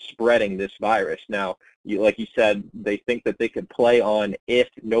spreading this virus. Now, like you said, they think that they could play on if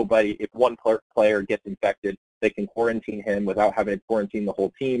one player gets infected, they can quarantine him without having to quarantine the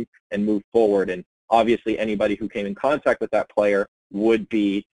whole team and move forward. And obviously anybody who came in contact with that player would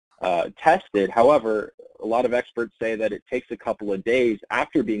be tested. However, a lot of experts say that it takes a couple of days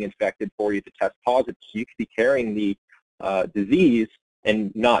after being infected for you to test positive. So you could be carrying the disease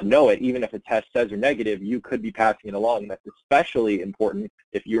and not know it. Even if a test says you're negative, you could be passing it along. That's especially important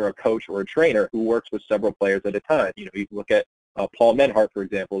if you're a coach or a trainer who works with several players at a time. You look at Paul Menhart, for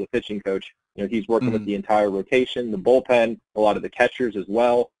example, the pitching coach. He's working with the entire rotation, the bullpen, a lot of the catchers as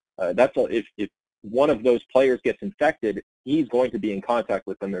well. If one of those players gets infected, he's going to be in contact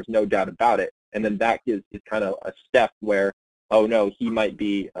with them. There's no doubt about it. And then that is kind of a step where, oh no, he might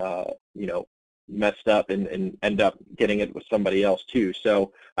be, messed up and end up getting it with somebody else too.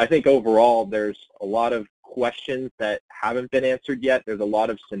 So I think overall there's a lot of questions that haven't been answered yet. There's a lot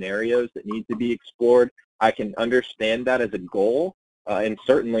of scenarios that need to be explored. I can understand that as a goal, and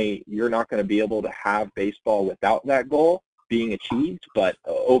certainly you're not going to be able to have baseball without that goal being achieved. But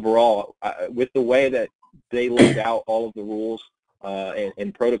overall, with the way that they laid out all of the rules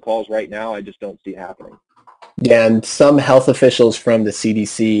and protocols right now, I just don't see it happening. Yeah, and some health officials from the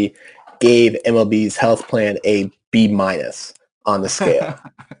CDC gave MLB's health plan a B- on the scale.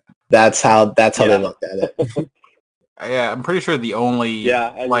 That's how they looked at it. Yeah, I'm pretty sure the only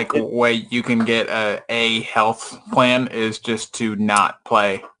way you can get a health plan is just to not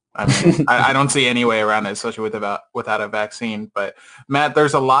play. I mean, I don't see any way around it, especially without a vaccine. But Matt,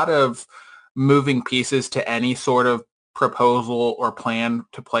 there's a lot of moving pieces to any sort of proposal or plan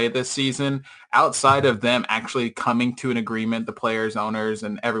to play this season outside of them actually coming to an agreement, the players, owners,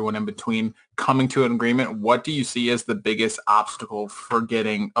 and everyone in between coming to an agreement. What do you see as the biggest obstacle for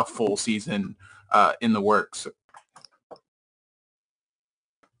getting a full season in the works?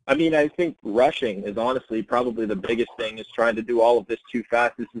 I mean, I think rushing is honestly probably the biggest thing, is trying to do all of this too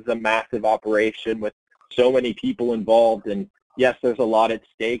fast. This is a massive operation with so many people involved, and yes, there's a lot at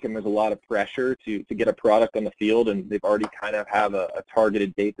stake and there's a lot of pressure to get a product on the field, and they've already kind of have a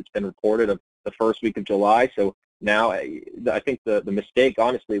targeted date that's been reported of the first week of July. So now I think the mistake,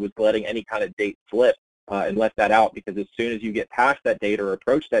 honestly, was letting any kind of date slip and let that out, because as soon as you get past that date or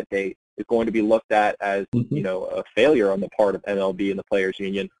approach that date, it's going to be looked at as, a failure on the part of MLB and the Players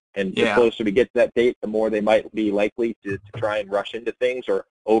Union. And the closer we get to that date, the more they might be likely to try and rush into things or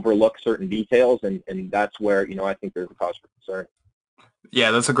overlook certain details, and that's where, I think there's a cause for concern.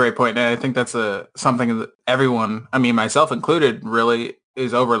 Yeah, that's a great point. And I think that's something that everyone, I mean, myself included, really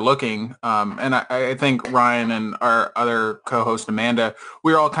is overlooking. And I think Ryan and our other co-host Amanda,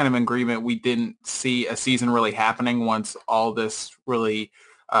 we were all kind of in agreement. We didn't see a season really happening once all this really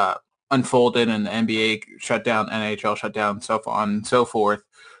unfolded and the NBA shut down, NHL shut down, so on and so forth.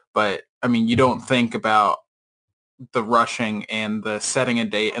 But, I mean, you don't think about the rushing and the setting a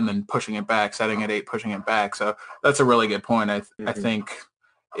date and then pushing it back, setting a date, pushing it back. So that's a really good point. I think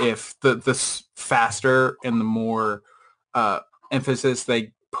if the faster and the more emphasis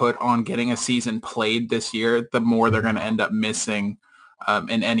they put on getting a season played this year, the more they're going to end up missing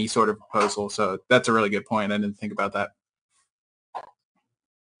in any sort of proposal. So that's a really good point. I didn't think about that.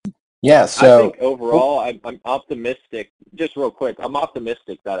 Yeah, so I think overall, I'm optimistic. Just real quick, I'm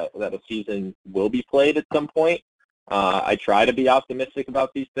optimistic that a season will be played at some point. I try to be optimistic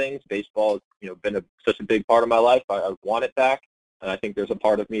about these things. Baseball has, been such a big part of my life. I want it back, and I think there's a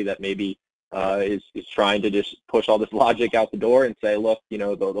part of me that maybe is trying to just push all this logic out the door and say, look,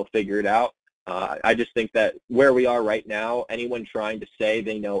 they'll figure it out. I just think that where we are right now, anyone trying to say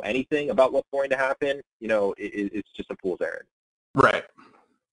they know anything about what's going to happen, it's just a fool's errand. Right.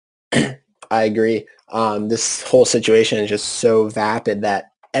 I agree. This whole situation is just so vapid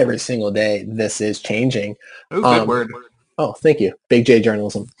that every single day this is changing. Oh, good word. Oh, thank you. Big J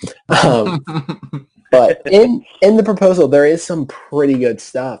journalism. But in the proposal, there is some pretty good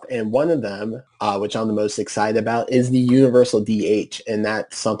stuff. And one of them, which I'm the most excited about, is the universal DH. And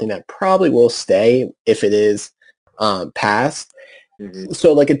that's something that probably will stay if it is passed. Mm-hmm.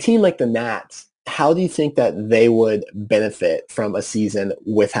 So like a team like the Nats, how do you think that they would benefit from a season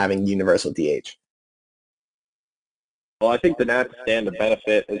with having universal DH? Well, I think the Nats stand to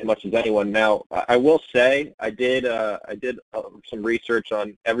benefit as much as anyone. Now, I will say I did some research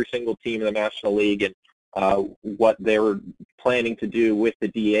on every single team in the National League and what they were planning to do with the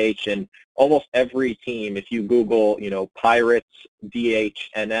DH. And almost every team, if you Google, Pirates DH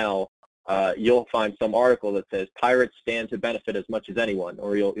NL, you'll find some article that says Pirates stand to benefit as much as anyone,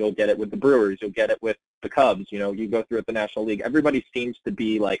 or you'll get it with the Brewers, you'll get it with the Cubs. You go through at the National League, everybody seems to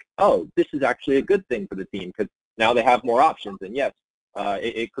be like, oh, this is actually a good thing for the team because now they have more options. And yes,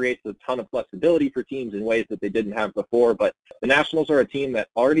 it creates a ton of flexibility for teams in ways that they didn't have before. But the Nationals are a team that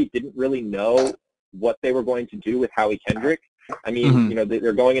already didn't really know what they were going to do with Howie Kendrick. I mean,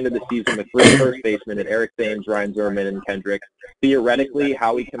 they're going into the season with 3 first basemen and Eric Thames, Ryan Zimmerman, and Kendrick. Theoretically,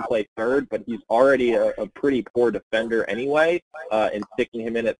 Howie can play third, but he's already a pretty poor defender anyway, and sticking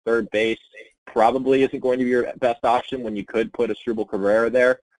him in at third base probably isn't going to be your best option when you could put Asdrubal Cabrera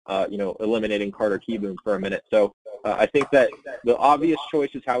there, eliminating Carter Kieboom for a minute. So I think that the obvious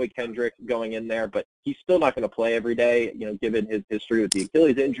choice is Howie Kendrick going in there, but he's still not going to play every day, given his history with the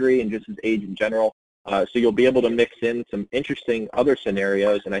Achilles injury and just his age in general. So you'll be able to mix in some interesting other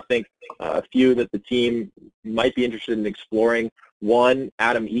scenarios, and I think a few that the team might be interested in exploring. One,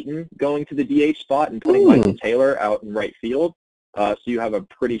 Adam Eaton going to the DH spot and putting Michael Taylor out in right field. So you have a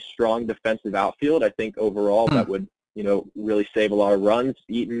pretty strong defensive outfield. I think overall that would, really save a lot of runs.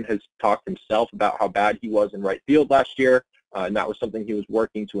 Eaton has talked himself about how bad he was in right field last year, and that was something he was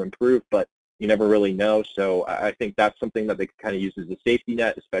working to improve, but you never really know. So I think that's something that they could kind of use as a safety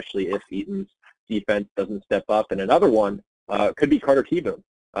net, especially if Eaton's defense doesn't step up. And another one could be Carter Kieboom.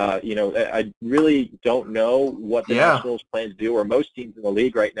 I really don't know what the Nationals plan to do, or most teams in the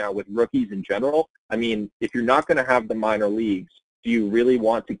league right now with rookies in general. I mean, if you're not going to have the minor leagues, do you really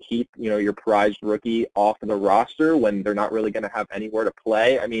want to keep, your prized rookie off of the roster when they're not really going to have anywhere to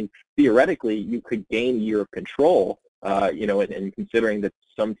play? I mean, theoretically, you could gain a year of control, and considering that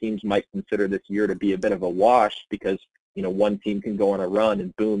some teams might consider this year to be a bit of a wash because, one team can go on a run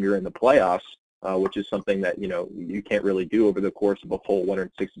and boom, you're in the playoffs. Which is something that, you can't really do over the course of a whole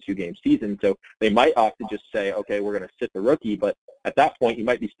 162-game season. So they might opt to just say, okay, we're going to sit the rookie, but at that point you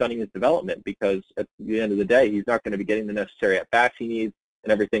might be stunning his development because at the end of the day, he's not going to be getting the necessary at-bats he needs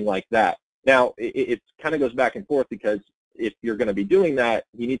and everything like that. Now, it kind of goes back and forth because if you're going to be doing that,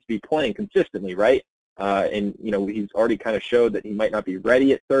 he needs to be playing consistently, right? And, he's already kind of showed that he might not be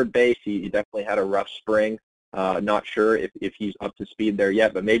ready at third base. He definitely had a rough spring. Not sure if he's up to speed there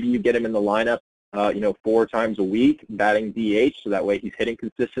yet, but maybe you get him in the lineup 4 times a week, batting DH, so that way he's hitting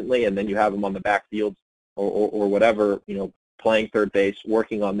consistently, and then you have him on the backfield or whatever, playing third base,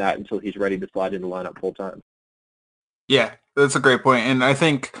 working on that until he's ready to slide into the lineup full time. Yeah, that's a great point. And I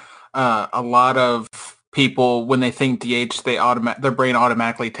think a lot of people, when they think DH, their brain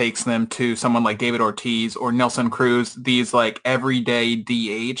automatically takes them to someone like David Ortiz or Nelson Cruz, these like everyday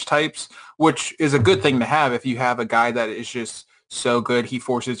DH types, which is a good thing to have if you have a guy that is just so good he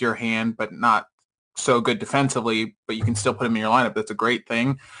forces your hand, but not so good defensively, but you can still put him in your lineup. That's a great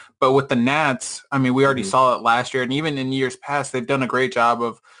thing. But with the Nats, I mean, we already saw it last year, and even in years past, they've done a great job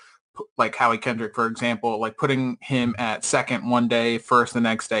of, like Howie Kendrick, for example, like putting him at second one day, first the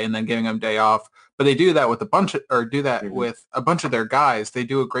next day, and then giving him day off. But they do that with with a bunch of their guys. They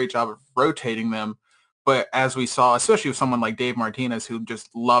do a great job of rotating them. But as we saw, especially with someone like Dave Martinez, who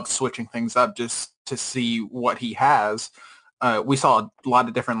just loves switching things up just to see what he has, we saw a lot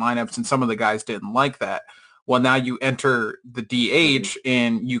of different lineups, and some of the guys didn't like that. Well, now you enter the DH,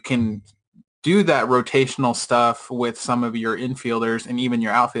 and you can do that rotational stuff with some of your infielders and even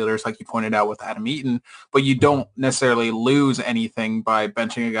your outfielders, like you pointed out with Adam Eaton, but you don't necessarily lose anything by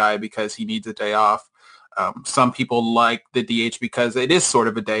benching a guy because he needs a day off. Some people like the DH because it is sort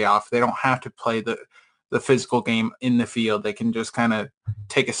of a day off. They don't have to play the physical game in the field. They can just kind of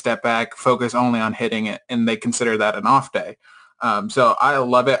take a step back, focus only on hitting it, and they consider that an off day. So I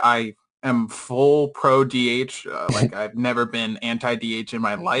love it. I am full pro DH. Like I've never been anti DH in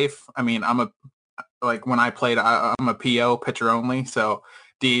my life. I mean, when I played, I'm a PO, pitcher only. So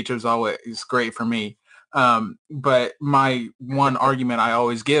DH was always great for me. But my one argument I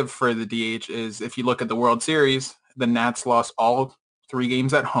always give for the DH is if you look at the World Series, the Nats lost all 3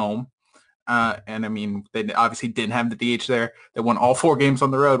 games at home. And I mean, they obviously didn't have the DH there. They won all 4 games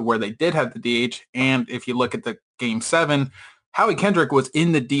on the road where they did have the DH. And if you look at the Game 7, Howie Kendrick was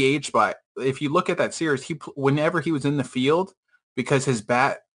in the DH spot. If you look at that series, whenever he was in the field, because his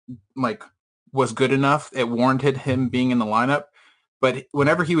bat was good enough, it warranted him being in the lineup. But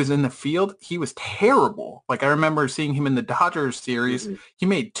whenever he was in the field, he was terrible. Like I remember seeing him in the Dodgers series. Mm-hmm. He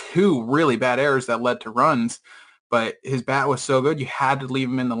made 2 really bad errors that led to runs, but his bat was so good, you had to leave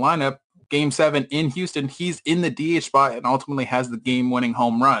him in the lineup. Game 7 in Houston, he's in the DH spot and ultimately has the game-winning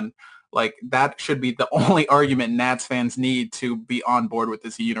home run. Like that should be the only argument Nats fans need to be on board with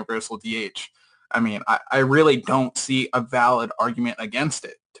this universal DH. I mean, I really don't see a valid argument against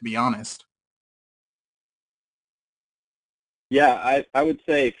it, to be honest. Yeah, I would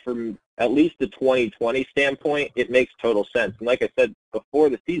say from at least the 2020 standpoint, it makes total sense. And like I said, before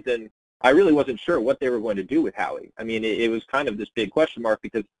the season, I really wasn't sure what they were going to do with Howie. I mean, it was kind of this big question mark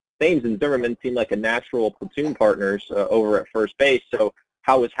because Thames and Zimmerman seemed like a natural platoon partners over at first base. So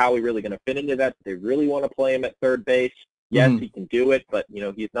how is Howie really going to fit into that? Do they really want to play him at third base? Yes, he can do it, but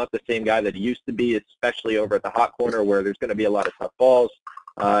he's not the same guy that he used to be, especially over at the hot corner where there's going to be a lot of tough balls.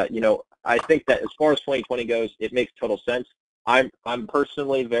 I think that as far as 2020 goes, it makes total sense. I'm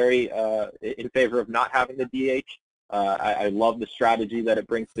personally very in favor of not having the DH. I love the strategy that it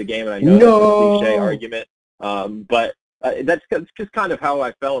brings to the game, and I know that's a cliche argument, but that's just kind of how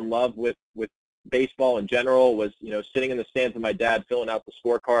I fell in love with baseball in general. Was sitting in the stands with my dad, filling out the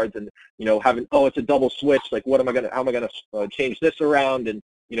scorecards, and having it's a double switch. Like, how am I gonna change this around? And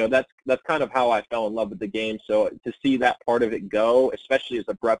that's kind of how I fell in love with the game. So to see that part of it go, especially as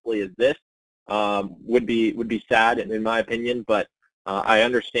abruptly as this, would be sad in my opinion, but I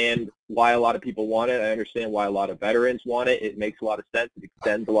understand why a lot of people want it. I understand why a lot of veterans want it. It makes a lot of sense. It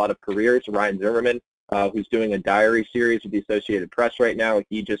extends a lot of careers. Ryan Zimmerman, who's doing a diary series with the Associated Press right now,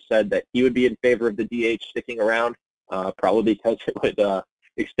 he just said that he would be in favor of the DH sticking around, probably because it would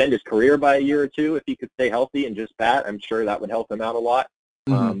extend his career by a year or 2 if he could stay healthy and just bat. I'm sure that would help him out a lot.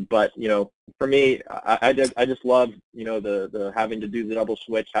 Mm-hmm. But for me, I just love the having to do the double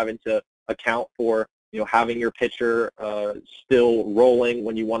switch, having to account for having your pitcher still rolling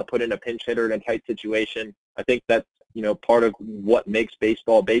when you want to put in a pinch hitter in a tight situation. I think that's part of what makes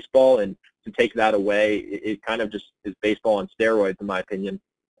baseball baseball, and to take that away, it kind of just is baseball on steroids in my opinion.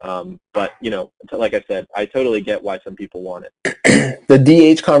 But like I said, I totally get why some people want it. The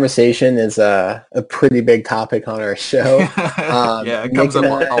DH conversation is a pretty big topic on our show. Yeah, it comes up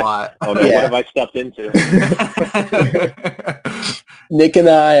a lot. Oh no, what have I stepped into? Nick and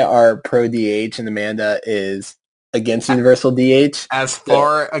I are pro DH, and Amanda is against universal DH. As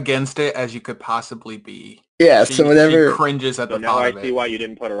far against it as you could possibly be. Yeah, so whenever she cringes at the now thought I of it. see why you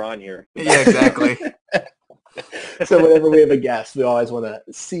didn't put her on here. Yeah, exactly. So whenever we have a guest, we always want to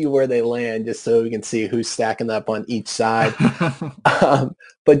see where they land, just so we can see who's stacking up on each side.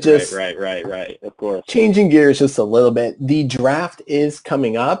 But just right. Of course. Changing gears just a little bit. The draft is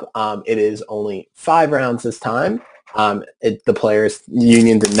coming up. It is only 5 rounds this time. The players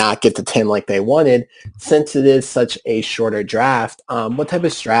union did not get to 10 like they wanted. Since it is such a shorter draft, what type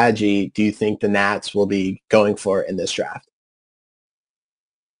of strategy do you think the Nats will be going for in this draft?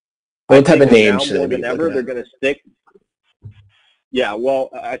 What type of name should they be? They're going to stick. Yeah, well,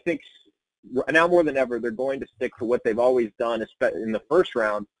 I think now more than ever they're going to stick to what they've always done in the first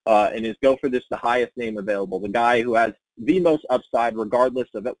round, and is go for the highest name available, the guy who has the most upside, regardless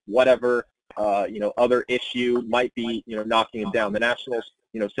of whatever other issue might be knocking him down. The Nationals,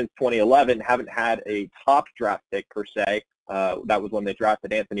 since 2011, haven't had a top draft pick per se. That was when they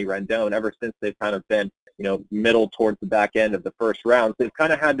drafted Anthony Rendon. Ever since, they've kind of been middle towards the back end of the first round. So they've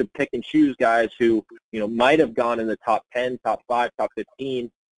kind of had to pick and choose guys who might have gone in the top 10, top 5, top 15,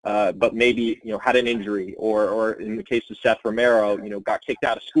 but maybe had an injury, or in the case of Seth Romero, got kicked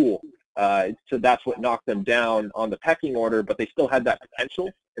out of school. So that's what knocked them down on the pecking order, but they still had that potential.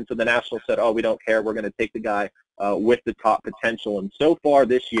 And so the Nationals said, oh, we don't care. We're going to take the guy with the top potential. And so far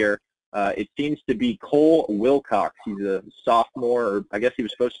this year, It seems to be Cole Wilcox. He's a sophomore, or I guess he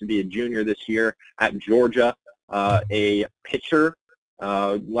was supposed to be a junior this year at Georgia, a pitcher.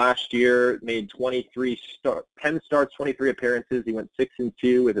 Last year made 10 starts, 23 appearances. He went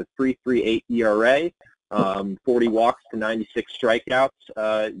 6-2 with a 3.38 ERA, 40 walks to 96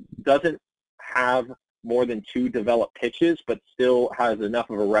 strikeouts. Doesn't have more than 2 developed pitches, but still has enough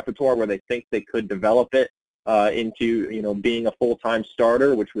of a repertoire where they think they could develop it into being a full-time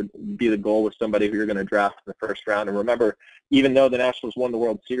starter, which would be the goal with somebody who you're going to draft in the first round. And remember, even though the Nationals won the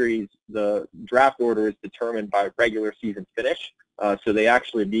World Series, the draft order is determined by regular season finish. So they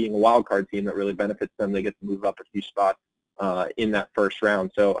actually, being a wild card team, that really benefits them. They get to move up a few spots in that first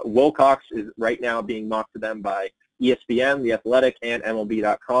round. So Wilcox is right now being mocked to them by ESPN, The Athletic, and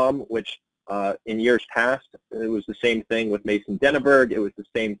MLB.com, which in years past, it was the same thing with Mason Denneberg. It was the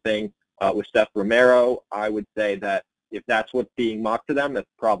same thing with Seth Romero. I would say that if that's what's being mocked to them, that's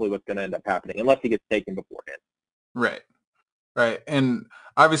probably what's going to end up happening, unless he gets taken beforehand. Right. And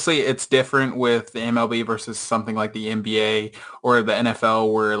obviously it's different with the MLB versus something like the NBA or the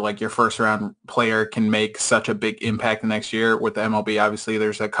NFL, where like your first round player can make such a big impact the next year. With the MLB, obviously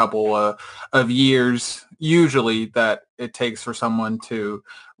there's a couple of years usually that it takes for someone to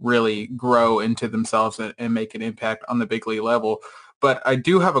really grow into themselves and make an impact on the big league level. But I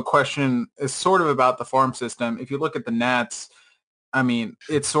do have a question. It's sort of about the farm system. If you look at the Nats, I mean,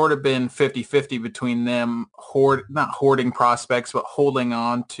 it's sort of been 50-50 between them not hoarding prospects, but holding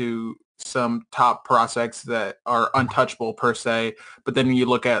on to some top prospects that are untouchable per se. But then you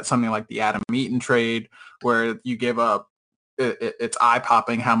look at something like the Adam Eaton trade, where you give up, it's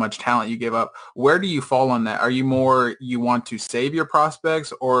eye-popping how much talent you give up. Where do you fall on that? Are you more, you want to save your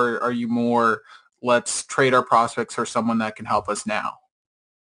prospects, or are you more, let's trade our prospects for someone that can help us now?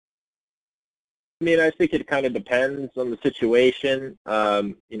 I mean, I think it kind of depends on the situation.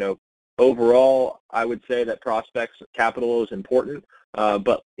 Overall, I would say that prospects capital is important,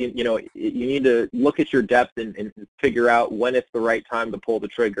 but you need to look at your depth and figure out when it's the right time to pull the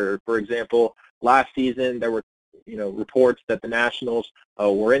trigger. For example, last season there were reports that the Nationals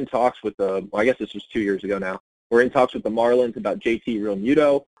were in talks with I guess this was 2 years ago now. We're in talks with the Marlins about JT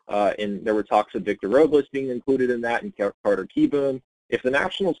Realmuto, and there were talks of Victor Robles being included in that, and Carter Kieboom. If the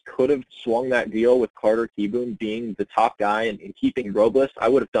Nationals could have swung that deal with Carter Kieboom being the top guy and keeping Robles, I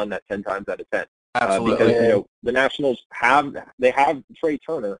would have done that 10 times out of 10. Absolutely. Because the Nationals have Trey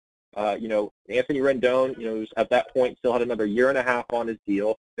Turner. Anthony Rendon, who's at that point still had another year and a half on his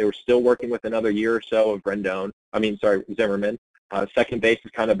deal. They were still working with another year or so of Zimmerman. Second base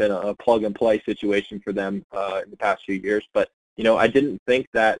has kind of been a plug-and-play situation for them in the past few years. But, I didn't think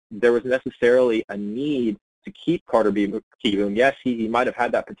that there was necessarily a need to keep Carter Kieboom. Yes, he might have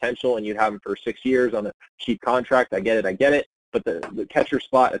had that potential, and you'd have him for 6 years on a cheap contract. I get it. But the catcher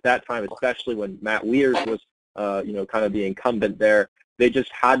spot at that time, especially when Matt Wiers was, kind of the incumbent there, they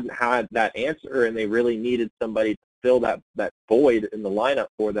just hadn't had that answer, and they really needed somebody to fill that void in the lineup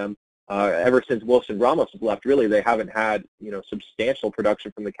for them. Ever since Wilson Ramos has left, really, they haven't had, substantial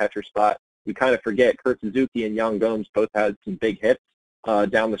production from the catcher spot. We kind of forget Kurt Suzuki and Yan Gomes both had some big hits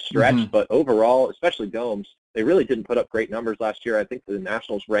down the stretch, but overall, especially Gomes, they really didn't put up great numbers last year. I think the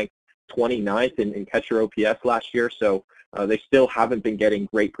Nationals ranked 29th in catcher OPS last year, so they still haven't been getting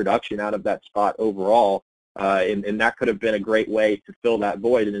great production out of that spot overall, and that could have been a great way to fill that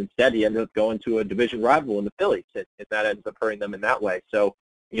void, and instead he ended up going to a division rival in the Phillies, and that ends up hurting them in that way. So,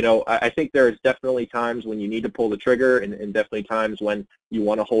 I think there's definitely times when you need to pull the trigger, and definitely times when you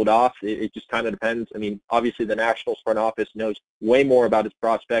want to hold off. It just kind of depends. I mean, obviously the Nationals front office knows way more about its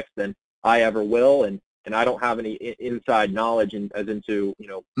prospects than I ever will, and I don't have any inside knowledge as into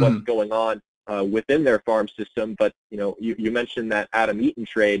what's going on within their farm system. But you mentioned that Adam Eaton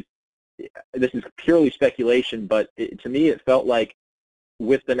trade. This is purely speculation, but to me it felt like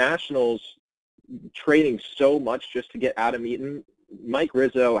with the Nationals trading so much just to get Adam Eaton, Mike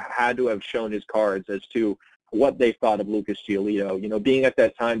Rizzo had to have shown his cards as to what they thought of Lucas Giolito. Being at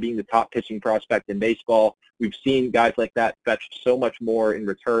that time, being the top pitching prospect in baseball, we've seen guys like that fetch so much more in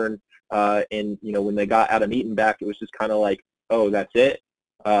return. And when they got Adam Eaton back, it was just kind of like, oh, that's it.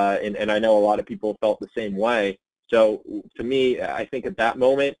 And I know a lot of people felt the same way. So to me, I think at that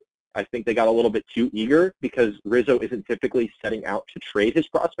moment, I think they got a little bit too eager, because Rizzo isn't typically setting out to trade his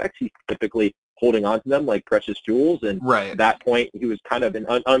prospects. He's typically holding on to them like precious jewels. And at that point, he was kind of in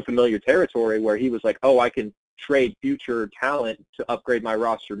unfamiliar territory where he was like, oh, I can trade future talent to upgrade my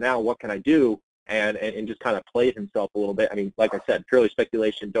roster now. What can I do? And just kind of played himself a little bit. I mean, like I said, purely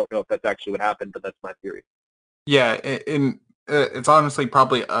speculation. Don't know if that's actually what happened, but that's my theory. Yeah, and it's honestly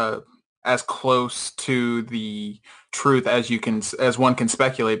probably as close to the truth as one can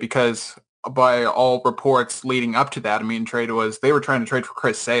speculate, because by all reports leading up to that, I mean, they were trying to trade for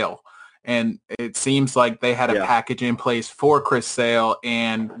Chris Sale, and it seems like they had a package in place for Chris Sale,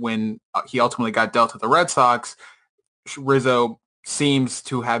 and when he ultimately got dealt to the Red Sox, Rizzo seems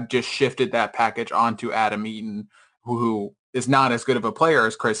to have just shifted that package onto Adam Eaton, who is not as good of a player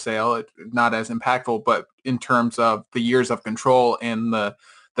as Chris Sale, not as impactful, but in terms of the years of control and the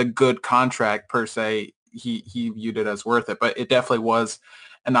good contract per se, he viewed it as worth it. But it definitely was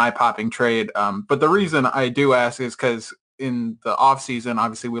an eye-popping trade. But the reason I do ask is because in the offseason,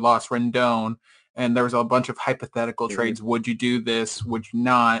 obviously we lost Rendon, and there was a bunch of hypothetical trades. Would you do this? Would you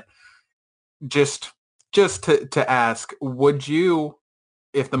not? Just to ask, would you,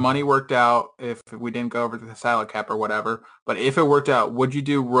 if the money worked out, if we didn't go over to the salary cap or whatever, but if it worked out, would you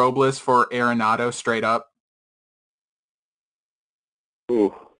do Robles for Arenado straight up?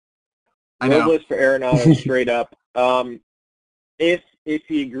 Ooh. Robles for Arenado straight up. If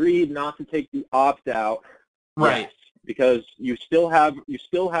he agreed not to take the opt-out, right. Yes, because you still have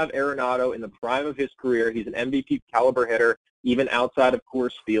Arenado in the prime of his career. He's an MVP caliber hitter, even outside of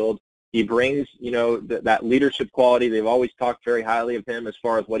Coors Field. He brings, that leadership quality. They've always talked very highly of him as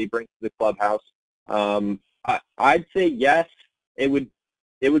far as what he brings to the clubhouse. I'd say yes. It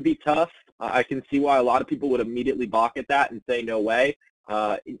would be tough. I can see why a lot of people would immediately balk at that and say no way.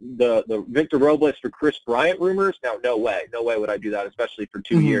 The Victor Robles for Chris Bryant rumors, now no way would I do that, especially for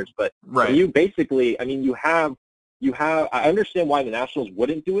 2 years. But you basically, you have. I understand why the Nationals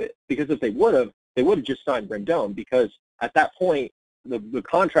wouldn't do it, because if they would have just signed Rendon, because at that point, the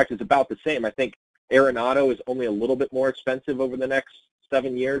contract is about the same. I think Arenado is only a little bit more expensive over the next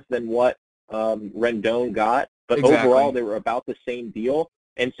 7 years than what Rendon got. But overall, they were about the same deal.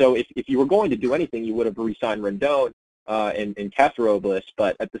 And so if you were going to do anything, you would have re-signed Rendon and kept Robles.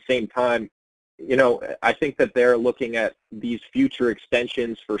 But at the same time, I think that they're looking at these future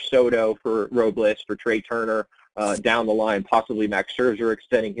extensions for Soto, for Robles, for Trey Turner down the line, possibly Max Scherzer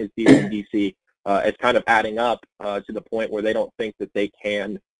extending his deal in D.C., as kind of adding up to the point where they don't think that they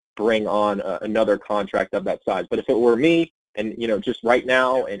can bring on another contract of that size. But if it were me and, just right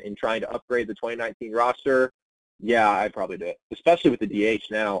now and trying to upgrade the 2019 roster, yeah, I'd probably do it, especially with the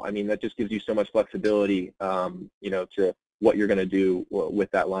DH now. That just gives you so much flexibility, to what you're going to do with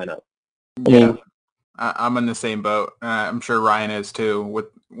that lineup. Yeah, I'm in the same boat. I'm sure Ryan is too, with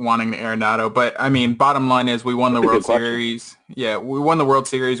wanting the Arenado. But bottom line is we won the World Series. Yeah, we won the World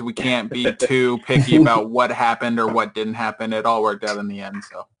Series. We can't be too picky about what happened or what didn't happen. It all worked out in the end.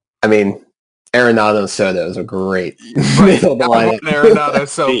 So Arenado and Soto is a great middle lineup. Arenado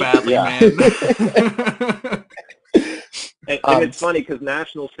so badly, man. And it's funny because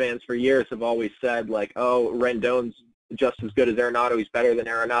Nationals fans for years have always said, like, oh, Rendon's just as good as Arenado. He's better than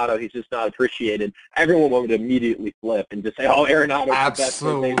Arenado. He's just not appreciated. Everyone would immediately flip and just say, oh, Arenado's the best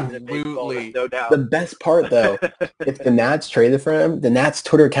baseman in baseball, no doubt. The best part, though, if the Nats traded for him, the Nats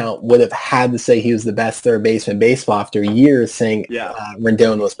Twitter account would have had to say he was the best third baseman in baseball after years saying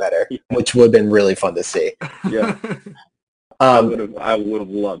Rendon was better, which would have been really fun to see. Yeah. I would have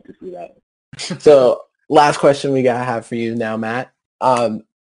loved to see that. So last question we gotta have for you now, Matt.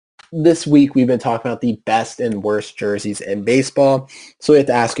 This week we've been talking about the best and worst jerseys in baseball. So we have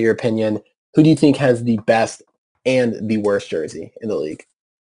to ask your opinion. Who do you think has the best and the worst jersey in the league?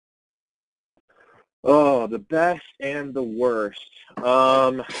 Oh, the best and the worst.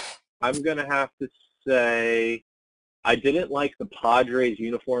 I'm going to have to say I didn't like the Padres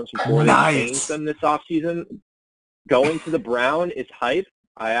uniforms before they changed them this offseason. Going to the brown is hype.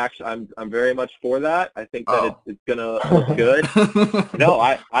 I'm very much for that. I think that it's gonna look good. No,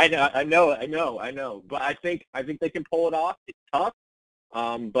 I know. But I think they can pull it off. It's tough.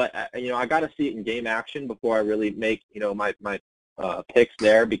 But I got to see it in game action before I really make my picks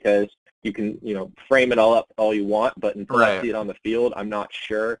there, because you can frame it all up all you want, but until I see it on the field, I'm not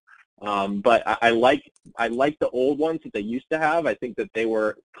sure. But I like the old ones that they used to have. I think that they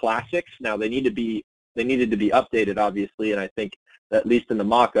were classics. Now they needed to be updated, obviously, and I think at least in the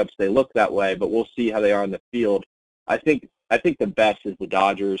mock-ups they look that way, but we'll see how they are on the field. I think the best is the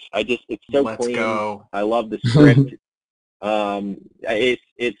Dodgers. It's so clean. Go. I love the script. I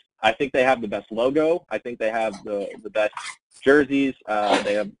think they have the best logo. I think they have the best jerseys.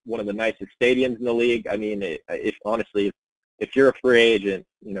 They have one of the nicest stadiums in the league. If you're a free agent,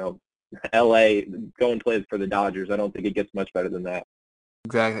 LA, go and play for the Dodgers. I don't think it gets much better than that.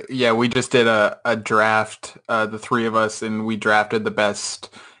 Exactly. Yeah, we just did a draft, the three of us, and we drafted the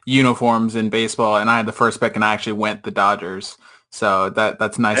best uniforms in baseball, and I had the first pick, and I actually went the Dodgers. So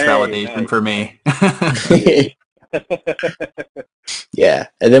that's nice validation for me. Yeah,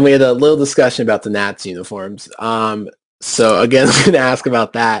 and then we had a little discussion about the Nats uniforms. So again, I'm going to ask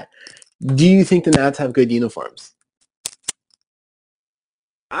about that. Do you think the Nats have good uniforms?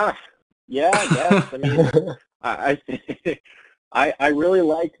 Yeah, I guess. I mean, I really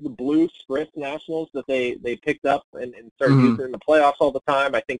like the blue script Nationals that they picked up and started using in the playoffs all the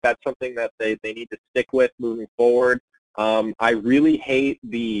time. I think that's something that they need to stick with moving forward. I really hate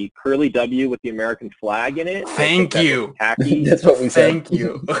the curly W with the American flag in it. Thank you. Tacky. That's what we said. Thank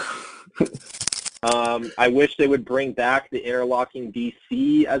you. I wish they would bring back the interlocking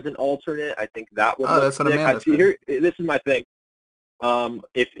DC as an alternate. I think that would look that's what sick. Amanda said. Here, this is my thing.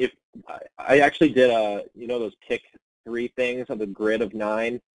 If I actually did those pick 3 things on the grid of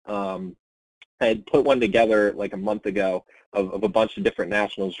 9. I had put one together like a month ago of a bunch of different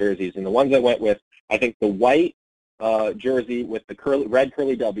Nationals jerseys, and the ones I went with, I think the white jersey with the red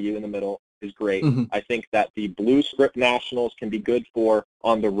curly W in the middle is great. I think that the blue script Nationals can be good for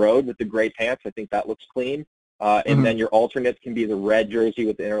on the road with the gray pants. I think that looks clean. And then your alternates can be the red jersey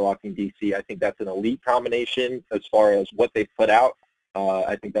with the interlocking DC. I think that's an elite combination as far as what they put out.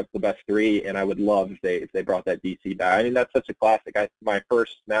 I think that's the best 3, and I would love if they brought that DC back. I mean, that's such a classic. My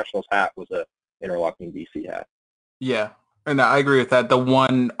first Nationals hat was a interlocking DC hat. Yeah, and I agree with that. The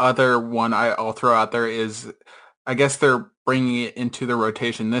one other one I'll throw out there is, I guess they're bringing it into the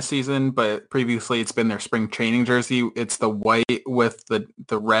rotation this season, but previously it's been their spring training jersey. It's the white with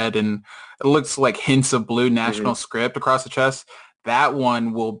the red, and it looks like hints of blue national script across the chest. That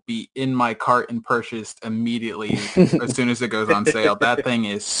one will be in my cart and purchased immediately as soon as it goes on sale. That thing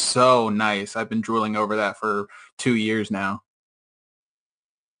is so nice. I've been drooling over that for 2 years now.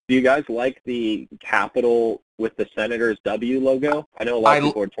 Do you guys like the Capitol with the Senators W logo? I know a lot of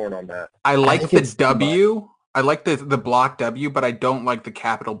people are torn on that. I like the W. I like the block W, but I don't like the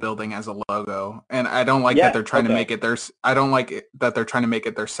Capitol building as a logo, and I don't like that they're trying to make it their. I don't like that they're trying to make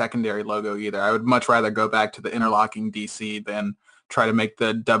it their secondary logo either. I would much rather go back to the interlocking DC than try to make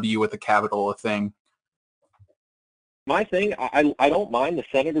the W with the Capitol a thing. My thing, I don't mind the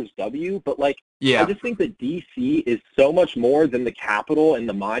Senators W, but I just think that DC is so much more than the Capitol and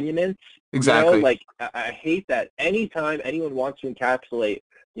the monuments. Exactly. You know, I hate that anytime anyone wants to encapsulate,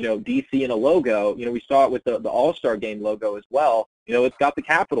 DC in a logo, we saw it with the All-Star Game logo as well. It's got the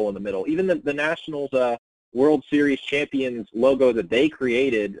Capitol in the middle. Even the Nationals World Series champions logo that they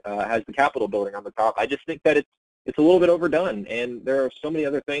created has the Capitol building on the top. I just think that it's a little bit overdone, and there are so many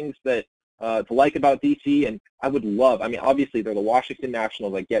other things that to like about DC, and I would love, obviously they're the Washington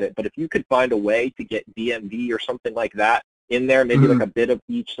Nationals, I get it, but if you could find a way to get DMV or something like that in there, maybe like a bit of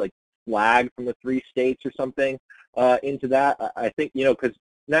each flag from the 3 states or something into that, I think, because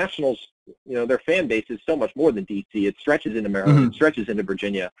Nationals, their fan base is so much more than DC. It stretches into Maryland, it stretches into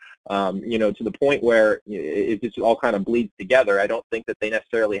Virginia, to the point where it just all kind of bleeds together. I don't think that they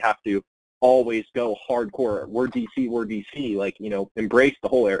necessarily have to always go hardcore, we're DC, embrace the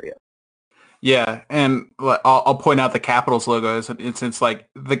whole area. Yeah, and I'll point out the Capitals logo. It's like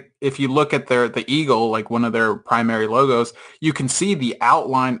if you look at the eagle, like one of their primary logos, you can see the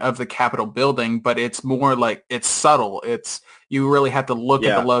outline of the Capitol building, but it's more it's subtle. You really have to look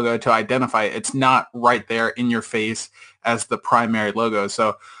at the logo to identify it. It's not right there in your face as the primary logo.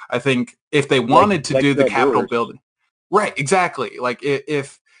 So I think if they wanted to do the Capitol building, right, exactly.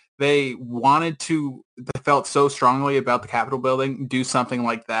 If they wanted to, they felt so strongly about the Capitol building, do something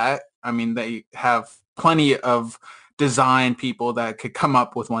like that. They have plenty of design people that could come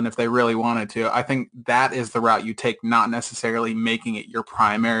up with one if they really wanted to. I think that is the route you take, not necessarily making it your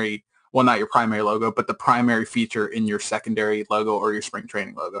primary, well, not your primary logo, but the primary feature in your secondary logo or your spring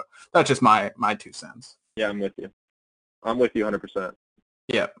training logo. That's just my 2 cents. Yeah, I'm with you. I'm with you 100%.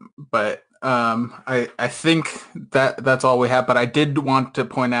 Yeah, but I think that's all we have. But I did want to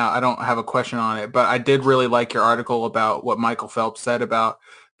point out, I don't have a question on it, but I did really like your article about what Michael Phelps said about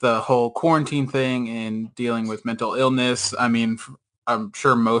the whole quarantine thing and dealing with mental illness. I'm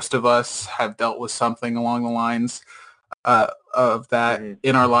sure most of us have dealt with something along the lines of that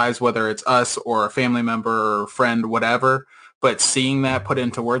in our lives, whether it's us or a family member or friend, whatever. But seeing that put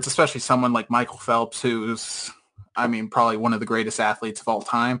into words, especially someone like Michael Phelps, who's, probably one of the greatest athletes of all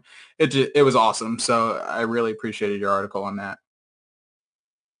time, it was awesome. So I really appreciated your article on that.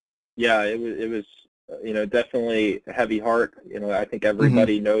 Yeah, it was definitely a heavy heart. I think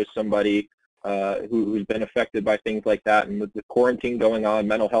everybody knows somebody who's been affected by things like that. And with the quarantine going on,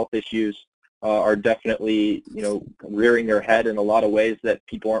 mental health issues are definitely, rearing their head in a lot of ways that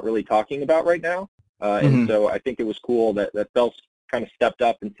people aren't really talking about right now. And so I think it was cool that Phelps kind of stepped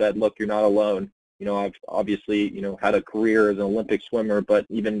up and said, look, you're not alone. I've obviously, had a career as an Olympic swimmer, but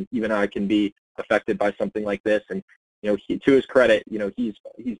even I can be affected by something like this. And to his credit, he's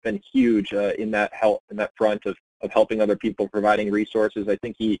been huge in that front of helping other people, providing resources. I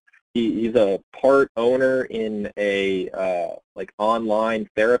think he's a part owner in a like online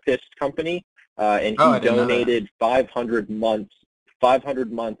therapist company, and he donated 500 months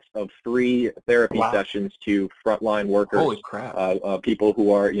of free therapy sessions to frontline workers. Holy crap! People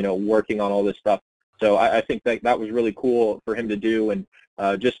who are working on all this stuff. So I think that was really cool for him to do, and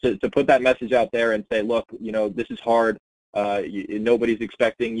just to put that message out there and say, look, this is hard. Nobody's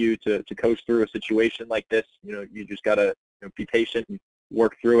expecting you to coast through a situation like this. You just gotta be patient and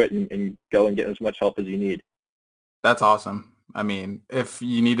work through it and go and get as much help as you need. That's awesome. I mean, if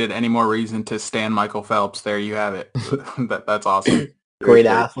you needed any more reason to stand Michael Phelps, there you have it. That's awesome. Great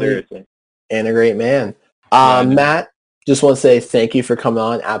athlete and a great man. Matt, just want to say thank you for coming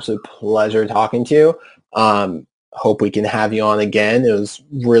on. Absolute pleasure talking to you. Hope we can have you on again. It was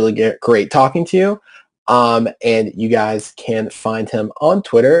really great talking to you. And you guys can find him on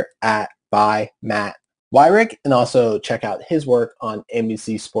Twitter at @bymattweyrich, and also check out his work on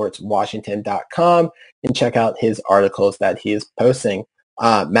NBCSportsWashington.com and check out his articles that he is posting.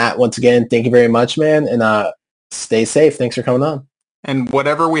 Matt, once again, thank you very much, man, and stay safe. Thanks for coming on. And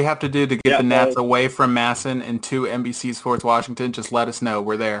whatever we have to do to get the Nats away from Masson and to NBC Sports Washington, just let us know.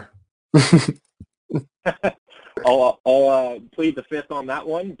 We're there. I'll plead the fifth on that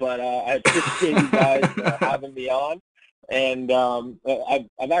one, but I appreciate you guys having me on. And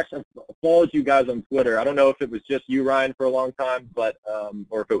I've actually followed you guys on Twitter. I don't know if it was just you, Ryan, for a long time, but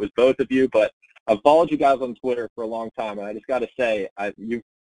or if it was both of you, but I've followed you guys on Twitter for a long time, and I just got to say,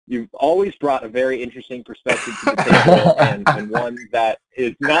 you've always brought a very interesting perspective to the table, and one that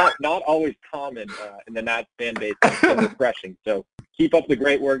is not always common in the Nats fan base. It's so refreshing. So keep up the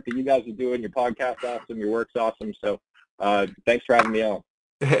great work that you guys are doing. Your podcast's awesome. Your work's awesome. So thanks for having me on.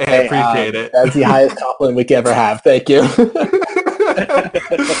 Hey, appreciate it. That's the highest compliment we could ever have. Thank you.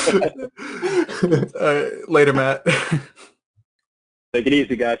 Later, Matt. Take it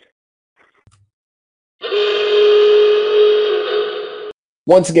easy, guys.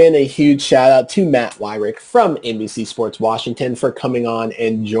 Once again, a huge shout out to Matt Weyrich from NBC Sports Washington for coming on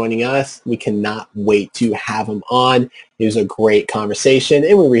and joining us. We cannot wait to have him on. It was a great conversation,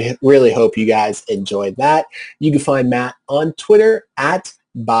 and we really hope you guys enjoyed that. You can find Matt on Twitter at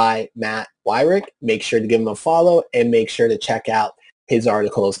 @bymattweyrich. Make sure to give him a follow and make sure to check out his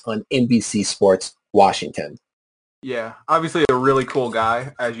articles on NBC Sports Washington. Yeah, obviously a really cool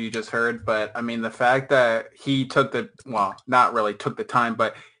guy, as you just heard. But, I mean, the fact that he not really took the time,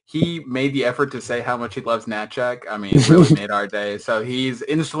 but he made the effort to say how much he loves Natchak, I mean, it really made our day. So he's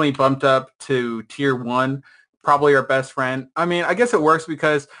instantly bumped up to tier 1, probably our best friend. I mean, I guess it works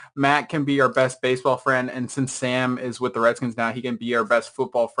because Matt can be our best baseball friend, and since Sam is with the Redskins now, he can be our best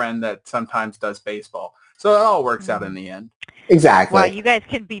football friend that sometimes does baseball. So it all works out in the end. Exactly. Wow, you guys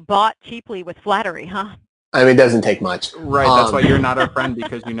can be bought cheaply with flattery, huh? I mean, it doesn't take much. Right, that's why you're not our friend,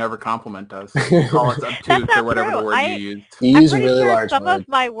 because you never compliment us. You call us obtuse or whatever the word you used. You use I'm really sure large some words. of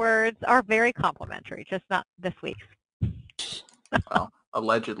my words are very complimentary, just not this week's. Well,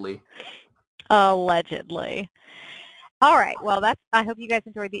 allegedly. Allegedly. All right. Well, I hope you guys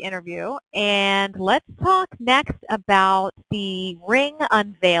enjoyed the interview. And let's talk next about the ring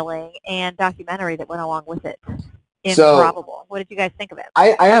unveiling and documentary that went along with it. Improbable. What did you guys think of it?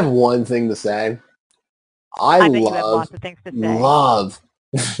 I have one thing to say. I bet you have lots of things to say. Love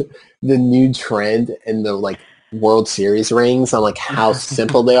the new trend in the World Series rings on how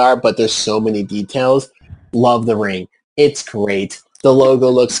simple they are, but there's so many details. Love the ring. It's great. The logo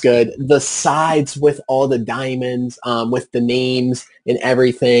looks good. The sides with all the diamonds, with the names and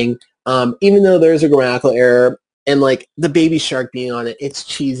everything. Even though there's a grammatical error and the baby shark being on it, it's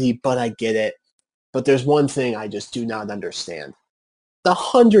cheesy, but I get it. But there's one thing I just do not understand. The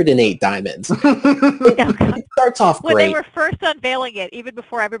 108 diamonds. It starts off great. When they were first unveiling it, even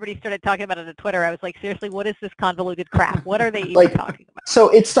before everybody started talking about it on Twitter, I was like, seriously, what is this convoluted crap? What are they even talking about? So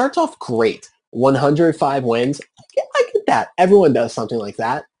it starts off great. 105 wins. Yeah, I get that. Everyone does something like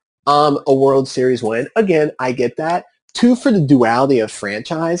that. A World Series win. Again, I get that. 2 for the duality of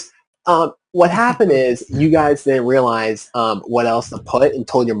franchise. What happened is you guys didn't realize what else to put and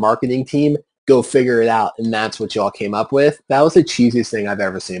told your marketing team, go figure it out, and that's what y'all came up with. That was the cheesiest thing I've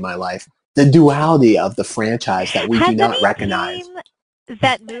ever seen in my life. The duality of the franchise that we do not recognize. Has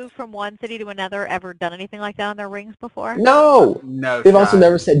that moved from one city to another ever done anything like that on their rings before? No. They've also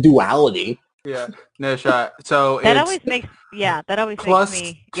never said duality. Yeah, no shot. So that always makes me plus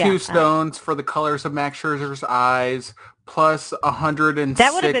 2 stones for the colors of Max Scherzer's eyes, plus 106.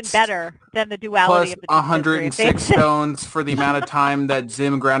 That would have been better than the duality plus of the 106 stones for the amount of time that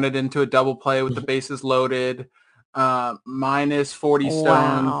Zim grounded into a double play with the bases loaded. Minus 40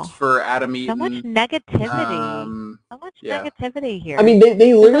 stones for Adam Eaton. So much negativity. Negativity here. I mean,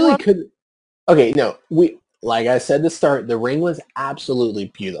 they literally could. Okay, no, like I said to start, the ring was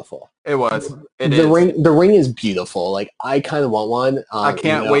absolutely beautiful. It was. The ring is beautiful. Like, I kind of want one. I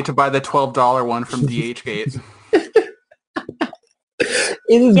can't wait to buy the $12 one from DHgate.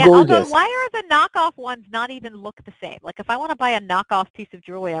 It is gorgeous. Although why are the knockoff ones not even look the same? Like, if I want to buy a knockoff piece of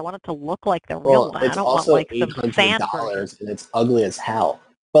jewelry, I want it to look like the real one. It's I don't also want like some sand $800 and it's ugly as hell.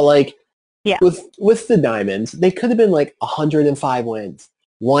 But like, with the diamonds, they could have been like 105 wins,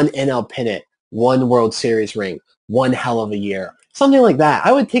 one NL pennant, one World Series ring, one hell of a year. Something like that.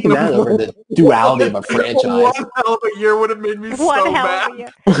 I would take that over the duality of a franchise. One hell of a year would have made me so mad.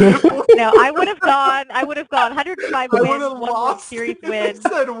 No, I would have gone 105 wins, one World Series win,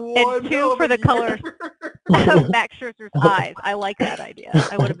 and 2 for the color of Max Scherzer's eyes. I like that idea.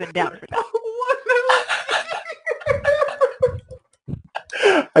 I would have been down for that.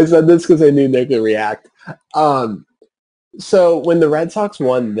 I said this because I knew Nick would react. So when the Red Sox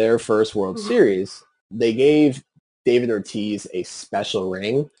won their first World Series, they gave David Ortiz a special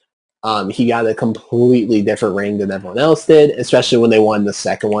ring. He got a completely different ring than everyone else did, especially when they won the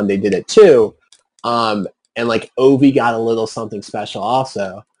second one. They did it too. And like Ovi got a little something special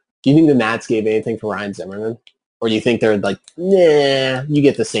also. Do you think the Nats gave anything for Ryan Zimmerman? Or do you think they're like, nah, you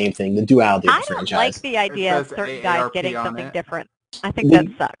get the same thing, the duality of the franchise? I don't like the idea of certain guys getting something different. I think that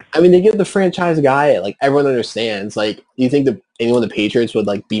sucks. I mean, they give the franchise guy, like, everyone understands. Like, do you think that anyone in the Patriots would,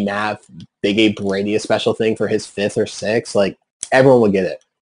 like, be mad if they gave Brady a special thing for his 5th or 6th? Like, everyone would get it.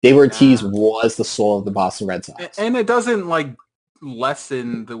 David Ortiz was the soul of the Boston Red Sox. And it doesn't, like,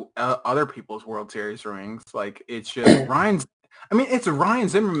 lessen the other people's World Series rings. Like, it's just it's Ryan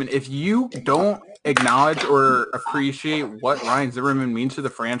Zimmerman. If you don't acknowledge or appreciate what Ryan Zimmerman means to the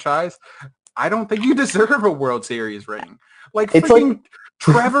franchise, I don't think you deserve a World Series ring. Like,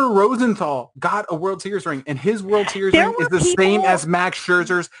 Trevor Rosenthal got a World Series ring, and his World Series ring is the same as Max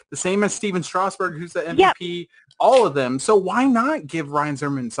Scherzer's, the same as Steven Strasburg, who's the MVP, all of them. So why not give Ryan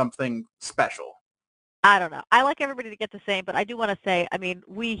Zimmerman something special? I don't know. I like everybody to get the same, but I do want to say, I mean,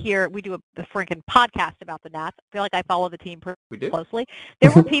 we do a freaking podcast about the Nats. I feel like I follow the team pretty closely.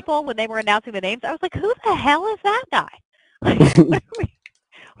 There were people, when they were announcing the names, I was like, who the hell is that guy?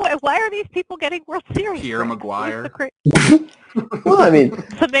 Why are these people getting World Series? Pierre Maguire. Well, I mean, was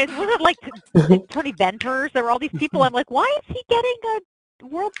it like Tony Venters? There were all these people. I'm like, why is he getting a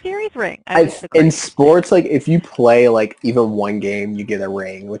World Series ring? In sports, like, if you play like even one game, you get a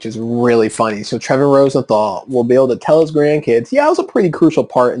ring, which is really funny. So Trevor Rosenthal will be able to tell his grandkids, yeah, I was a pretty crucial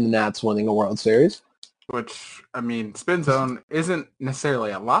part in the Nats winning a World Series. Which, I mean, Spin Zone isn't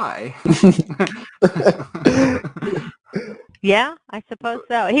necessarily a lie. Yeah, I suppose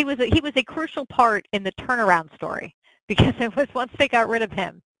so. He was a crucial part in the turnaround story, because it was once they got rid of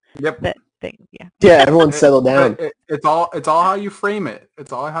him. Yep. That thing, yeah, everyone settled down. It's all how you frame it.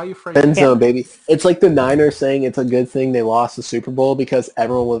 It's all how you frame it. End zone, baby. It's like the Niners saying it's a good thing they lost the Super Bowl because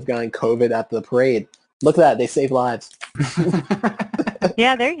everyone would have gotten COVID at the parade. Look at that. They saved lives.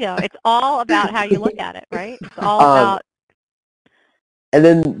 Yeah, there you go. It's all about how you look at it, right? It's all about... And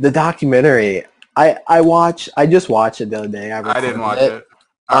then the documentary... I just watched it the other day. I didn't watch it.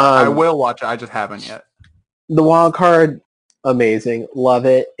 I will watch it. I just haven't yet. The Wild Card, amazing. Love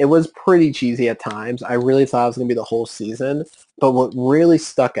it. It was pretty cheesy at times. I really thought it was going to be the whole season. But what really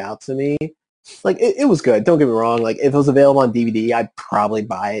stuck out to me, like, it was good. Don't get me wrong. Like, if it was available on DVD, I'd probably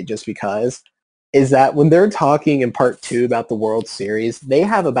buy it just because, is that when they're talking in part 2 about the World Series, they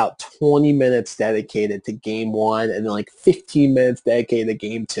have about 20 minutes dedicated to game 1 and then like 15 minutes dedicated to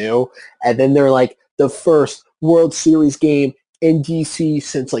game 2. And then they're like, the first World Series game in DC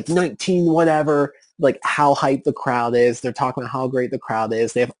since like 19 whatever, like how hyped the crowd is. They're talking about how great the crowd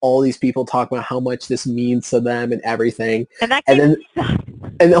is. They have all these people talking about how much this means to them and everything. But then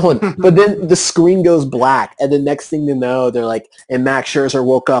the screen goes black, and the next thing you know, they're like, and Max Scherzer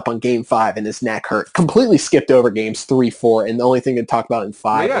woke up on Game 5 and his neck hurt. Completely skipped over games 3, 4, and the only thing to talk about in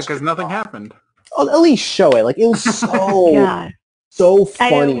 5. Yeah, because nothing happened. Oh, at least show it. Like, it was so so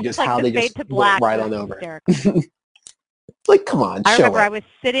funny just how they just went right on over. Like, come on, I remember I was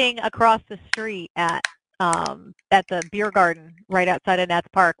sitting across the street at the beer garden right outside of Nats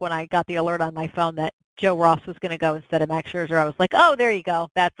Park when I got the alert on my phone that Joe Ross was going to go instead of Max Scherzer. I was like, oh, there you go.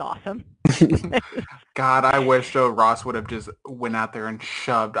 That's awesome. God, I wish Joe Ross would have just went out there and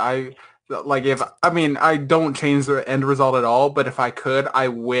shoved. I don't change the end result at all, but if I could, I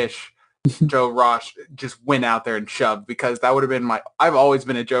wish Joe Ross just went out there and shoved, because that would have been I've always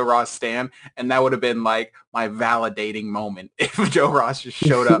been a Joe Ross stan, and that would have been like my validating moment if Joe Ross just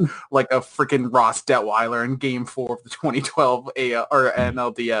showed up like a freaking Ross Detweiler in Game 4 of the 2012 or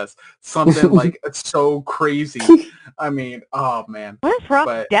NLDS. Something like so crazy. I mean, oh man. What is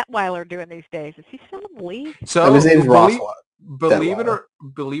Ross Detweiler doing these days? Is he still in the league? So his name's Ross. Believe it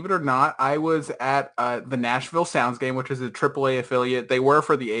or not, I was at the Nashville Sounds game, which is a AAA affiliate. They were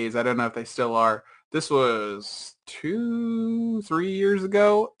for the A's. I don't know if they still are. This was 2-3 years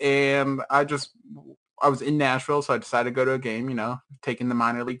ago, and I was in Nashville, so I decided to go to a game, taking the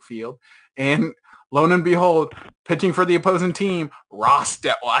minor league field. And lo and behold, pitching for the opposing team, Ross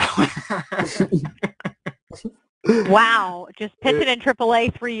Detweiler. Wow, just pitching in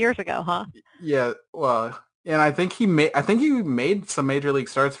AAA 3 years ago, huh? Yeah, well... And I think he made some major league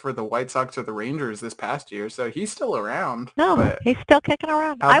starts for the White Sox or the Rangers this past year, so he's still around. No, he's still kicking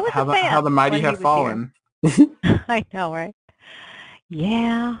around. I was a fan how the mighty have fallen. I know, right?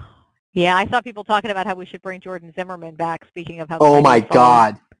 Yeah. I saw people talking about how we should bring Jordan Zimmerman back. Speaking of how. Oh my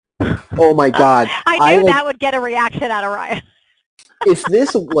God! Oh my God! I knew that would get a reaction out of Ryan. If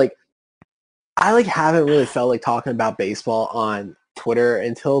this I haven't really felt like talking about baseball on Twitter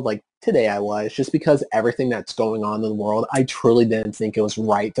until today I was, just because everything that's going on in the world, I truly didn't think it was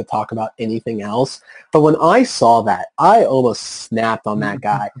right to talk about anything else. But when I saw that, I almost snapped on that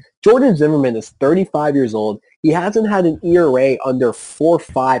guy. Jordan Zimmerman is 35 years old. He hasn't had an ERA under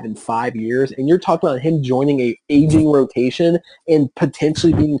 4.5 in 5 years, and you're talking about him joining a aging rotation and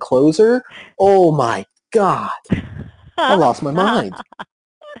potentially being closer? Oh my God. I lost my mind.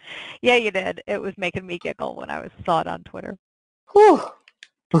 Yeah, you did. It was making me giggle when I saw it on Twitter. Whew.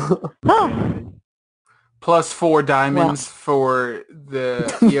 Plus 4 diamonds for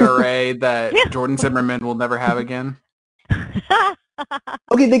the ERA that Jordan Zimmerman will never have again.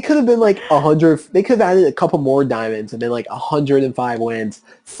 Okay, they could have been 100. They could have added a couple more diamonds and been 105 wins,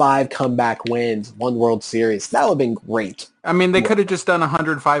 5 comeback wins, 1 World Series. That would have been great. I mean, they could have just done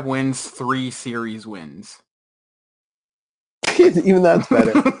 105 wins, 3 series wins. Even that's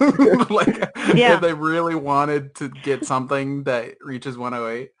better. If they really wanted to get something that reaches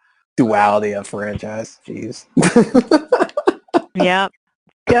 108. Duality of franchise. Jeez. Yep.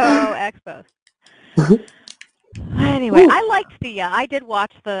 Go Expos. Anyway, I liked I did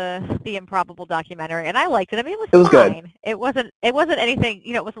watch the Improbable documentary, and I liked it. I mean, it was fine. Good. It wasn't anything,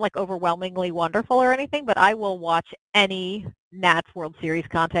 it wasn't overwhelmingly wonderful or anything, but I will watch any Nats World Series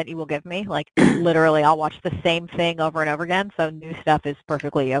content you will give me. Literally, I'll watch the same thing over and over again, so new stuff is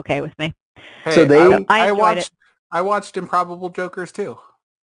perfectly okay with me. Hey, so I watched Improbable Jokers too.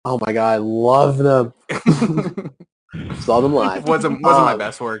 Oh my God, I love them. Saw them live. Wasn't my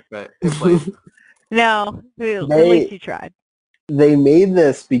best work, but it played. No, at least you tried. They made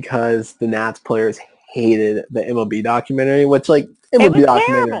this because the Nats players hated the MLB documentary, which MLB documentary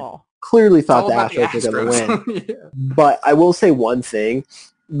terrible. Clearly thought the Astros were going to win. Yeah. But I will say one thing.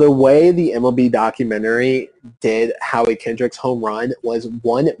 The way the MLB documentary did Howie Kendrick's home run was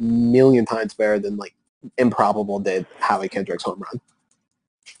 1,000,000 times better than Improbable did Howie Kendrick's home run.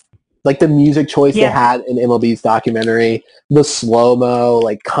 The music choice they had in MLB's documentary, the slow-mo,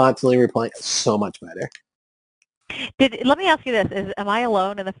 constantly replaying, so much better. Let me ask you this. Am I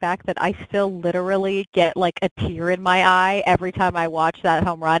alone in the fact that I still literally get a tear in my eye every time I watch that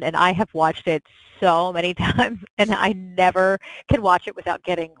home run? And I have watched it so many times, and I never can watch it without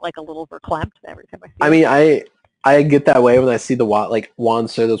getting a little verklempt every time I see it. I mean, I get that way when I see the Juan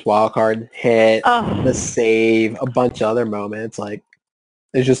Soto's wild card hit, the save, a bunch of other moments.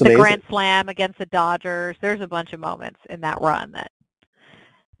 It's just amazing. The grand slam against the Dodgers. There's a bunch of moments in that run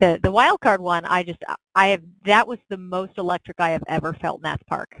that the wild card one. That was the most electric I have ever felt in Nats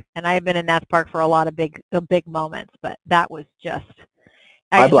Park, and I have been in Nats Park for a lot of big moments, but that was just.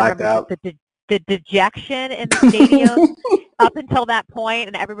 I blacked out. The dejection in the stadium up until that point,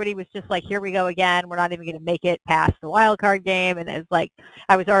 and everybody was just here we go again. We're not even going to make it past the wild card game. And it's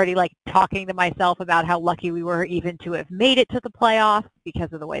I was already talking to myself about how lucky we were even to have made it to the playoffs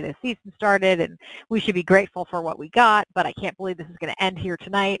because of the way the season started, and we should be grateful for what we got, but I can't believe this is going to end here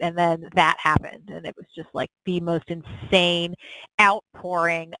tonight. And then that happened, and it was just the most insane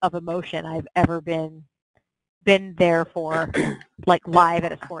outpouring of emotion I've ever been there for, live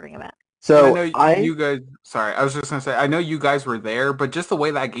at a sporting event. So I know you guys. Sorry, I was just gonna say. I know you guys were there, but just the way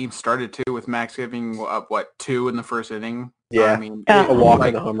that game started too, with Max giving up 2 in the first inning. Yeah, I mean, a walk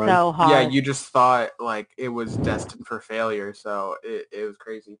in the home run. So hard. Yeah, you just thought it was destined for failure. So it was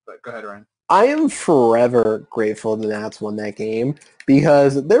crazy. But go ahead, Ryan. I am forever grateful the Nats won that game,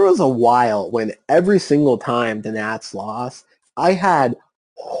 because there was a while when every single time the Nats lost, I had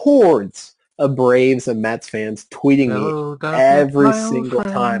hordes of Braves and Mets fans tweeting Hello, me every my old single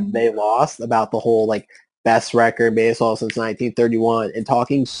friend. time they lost about the whole like best record in baseball since 1931 and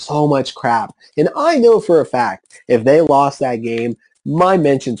talking so much crap. And I know for a fact if they lost that game, my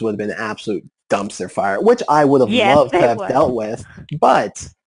mentions would have been absolute dumpster fire, which I would have Yes, loved to they have would. dealt with, but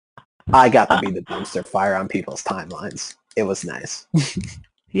I got to be the dumpster fire on people's timelines. It was nice.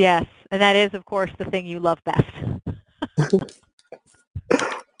 Yes, and that is, of course, the thing you love best.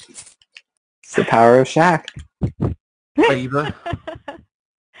 It's the power of Shaq. Baby.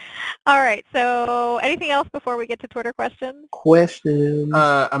 All right, so anything else before we get to Twitter questions? Questions?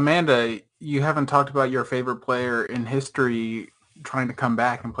 Amanda, you haven't talked about your favorite player in history trying to come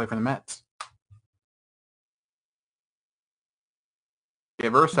back and play for the Mets.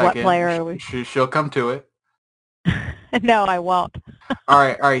 Give her a second. What player are we? She'll come to it. No, I won't. All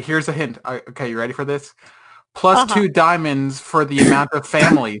right. Here's a hint. Okay, you ready for this? Plus 2 diamonds for the amount of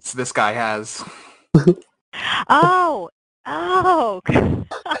families this guy has. Oh,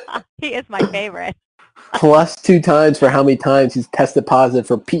 he is my favorite. Plus 2 times for how many times he's tested positive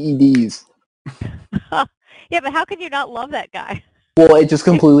for PEDs. Yeah, but how can you not love that guy? Well, it just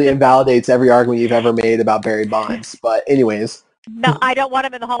completely invalidates every argument you've ever made about Barry Bonds. But anyways. No, I don't want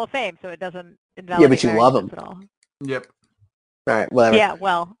him in the Hall of Fame, so it doesn't invalidate. Yeah, but you my love arguments him. at all. Yep. All right, whatever. Yeah,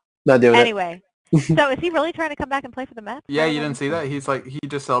 well. Not doing anyway. So is he really trying to come back and play for the Mets? Yeah, you didn't see that? He's like, he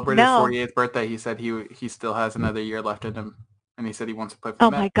just celebrated No. his 48th birthday. He said he still has another year left in him, and he said he wants to play for Oh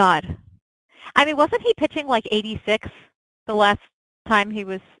the Mets. my God. I mean, wasn't he pitching like 86 the last time he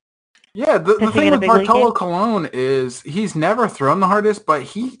was? Yeah, the pitching thing in a with big league Bartolo game? Colon is he's never thrown the hardest, but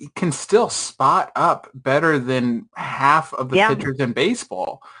he can still spot up better than half of the Yeah. pitchers in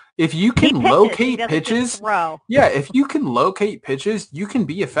baseball. If you He can pitches, he locate doesn't just pitches, throw. yeah, if you can locate pitches, you can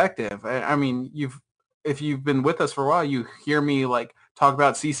be effective. I mean, if you've been with us for a while, you hear me like talk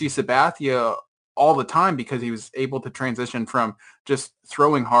about CC Sabathia all the time because he was able to transition from just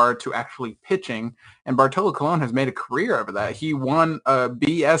throwing hard to actually pitching. And Bartolo Colon has made a career over that. He won a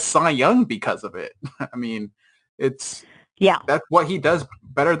BS Cy Young because of it. I mean, that's what he does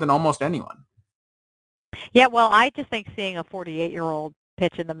better than almost anyone. Yeah, well, I just think seeing a 48-year-old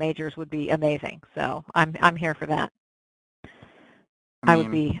pitch in the majors would be amazing. So I'm here for that. I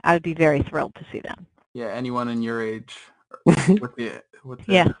would be very thrilled to see that. Yeah, anyone in your age with the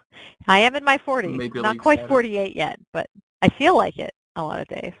Yeah, I am in my 40s. Major Not League quite status. 48 yet, but I feel like it a lot of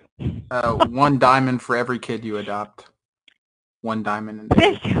days. 1 diamond for every kid you adopt. 1 diamond.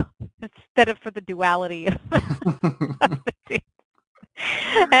 There you go. Instead of for the duality of the team.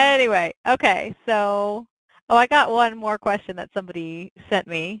 Anyway, okay, so I got one more question that somebody sent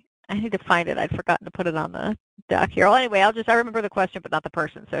me. I need to find it. I'd forgotten to put it on the doc here. Well, anyway, I remember the question, but not the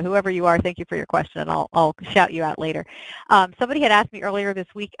person. So whoever you are, thank you for your question, and I'll shout you out later. Somebody had asked me earlier this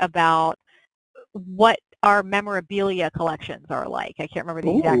week about what our memorabilia collections are like. I can't remember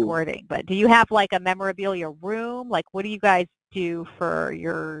the exact wording, but do you have like a memorabilia room? Like, what do you guys do for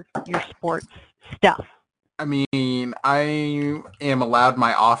your sports stuff? I mean, I am allowed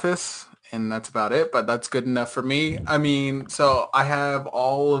my office, and that's about it, but that's good enough for me. I mean, so I have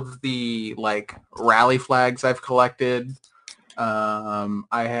all of the, like, rally flags I've collected. I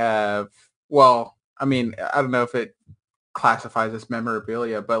have, well, I mean, I don't know if it classifies as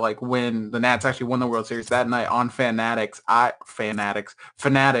memorabilia, but, like, when the Nats actually won the World Series that night on Fanatics, I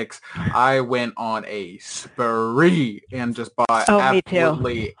went on a spree and just bought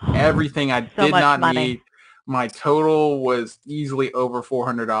absolutely everything I did not need. My total was easily over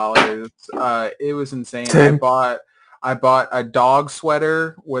 $400. It was insane. I bought a dog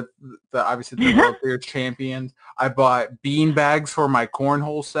sweater with obviously the World Series champions. I bought bean bags for my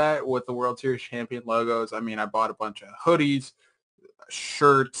cornhole set with the World Series champion logos. I mean, I bought a bunch of hoodies,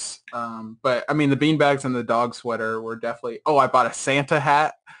 shirts. But I mean, the bean bags and the dog sweater were definitely. Oh, I bought a Santa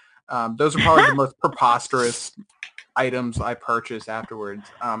hat. Those are probably the most preposterous items I purchased afterwards.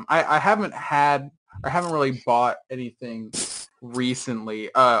 I haven't really bought anything recently.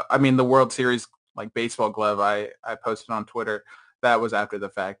 I mean, the World Series like baseball glove I posted on Twitter, that was after the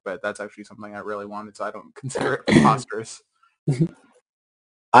fact, but that's actually something I really wanted, so I don't consider it preposterous.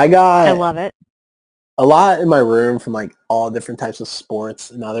 I love it. A lot in my room from like all different types of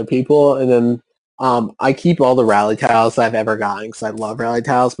sports and other people, and then I keep all the rally towels I've ever gotten because I love rally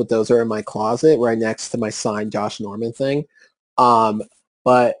towels, but those are in my closet right next to my signed Josh Norman thing.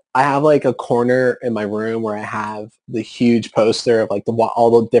 But I have like a corner in my room where I have the huge poster of like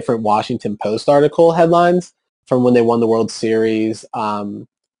all the different Washington Post article headlines from when they won the World Series, when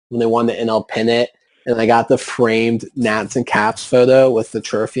they won the NL Pennant, and I got the framed Nats and Caps photo with the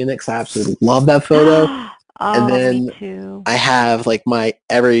trophy in it because I absolutely love that photo. Oh, And then me too. I have like my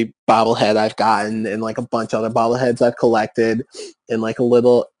every bobblehead I've gotten and like a bunch of other bobbleheads I've collected in like a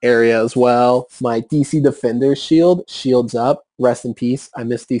little area as well. My DC Defenders shields up, rest in peace. I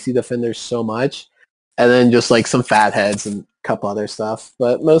miss DC Defenders so much. And then just like some fat heads and a couple other stuff.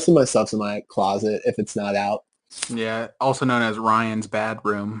 But most of my stuff's in my closet if it's not out. Yeah, also known as Ryan's bad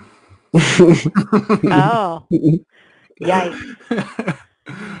room. Oh, yikes.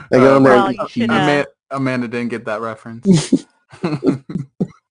 I go in there Well, and you should, Amanda didn't get that reference.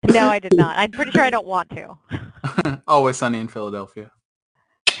 No, I did not. I'm pretty sure I don't want to. Always Sunny in Philadelphia.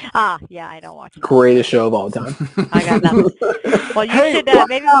 Ah, yeah, I don't watch it. greatest show of all time. I got nothing. Well, you Hey, should,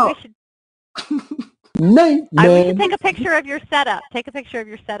 maybe we should, Night, we man. should take a picture of your setup. Take a picture of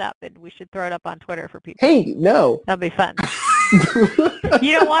your setup, and we should throw it up on Twitter for people. Hey, no. That'd be fun.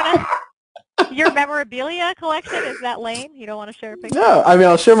 You don't want to, your memorabilia collection, is that lame? You don't want to share a picture? No, I mean,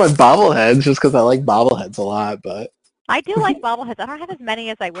 I'll share my bobbleheads just because I like bobbleheads a lot, but... I do like bobbleheads. I don't have as many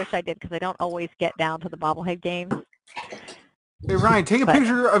as I wish I did because I don't always get down to the bobblehead games. Hey Ryan, take a But-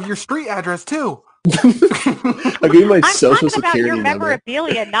 picture of your street address too. I'll give you my I'm social talking about security your number.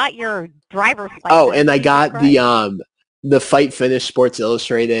 memorabilia, not your driver's license. Oh, and I got Jesus the Fight Finish Sports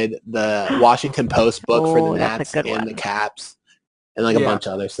Illustrated, the Washington Post book for Oh, the that's a Nats good and one. the Caps, and like a Yeah. bunch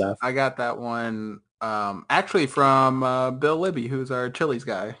of other stuff. I got that one actually from Bill Libby, who's our Chili's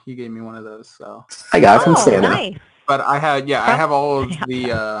guy. He gave me one of those. So, I got it from Oh, Santa. nice. but I have all of Yeah.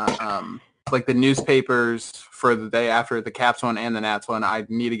 the like the newspapers for the day after the Caps one and the Nats one. I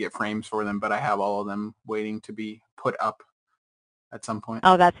need to get frames for them, but I have all of them waiting to be put up at some point.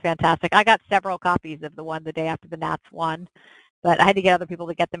 Oh, that's fantastic. I got several copies of the one the day after the Nats won, but I had to get other people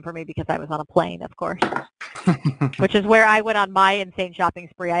to get them for me because I was on a plane, of course, which is where I went on my insane shopping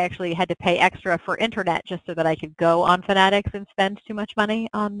spree. I actually had to pay extra for internet just so that I could go on Fanatics and spend too much money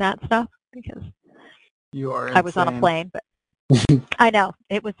on that stuff because You are. I was on a insane. plane. But I know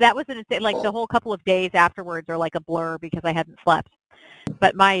that was an insane, like the whole couple of days afterwards are like a blur because I hadn't slept.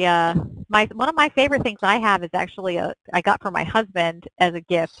 But my one of my favorite things I have is actually I got for my husband as a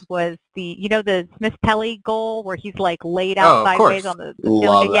gift was the Smith Pelly goal where he's like laid out Oh, of sideways course. on the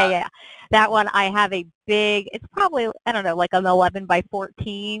Love ceiling. Yeah. That one I have a big, it's probably, I don't know, like an 11 by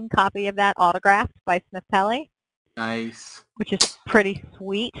 14 copy of that autographed by Smith Pelly, Nice. which is pretty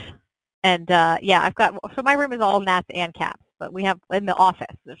sweet. And so my room is all Nats and Caps, but we have in the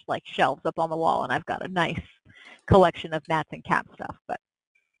office, there's like shelves up on the wall and I've got a nice collection of Nats and Caps stuff. But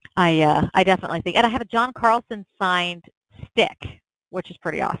I definitely think, and I have a John Carlson signed stick, which is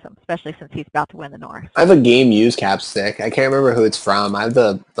pretty awesome, especially since he's about to win the North. I have a game used cap stick. I can't remember who it's from. I have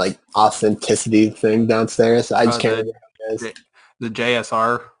the like authenticity thing downstairs. So I just can't remember who it is. The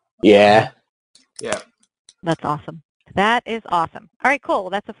JSR. Yeah. Yeah. That's awesome. That is awesome. All right, cool.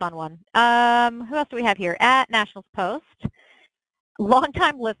 That's a fun one. Who else do we have here? At Nationals Post,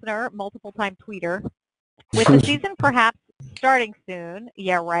 longtime listener, multiple-time tweeter. With the season perhaps starting soon,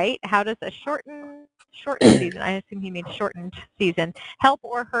 yeah, right. How does a shortened season, I assume he means shortened season, help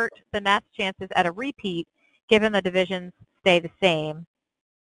or hurt the Nats' chances at a repeat, given the divisions stay the same?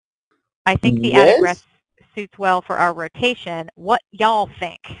 I think the added Yes. rest suits well for our rotation. What y'all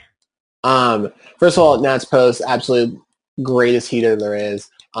think? First of all, Nats Post, absolute greatest heater there is.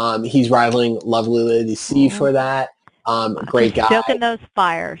 He's rivaling Lovely Lady C for that. Great guy. Stoking those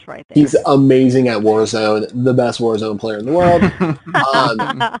fires right there. He's amazing at Warzone, the best Warzone player in the world.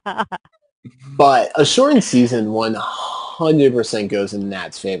 But a shortened season 100% goes in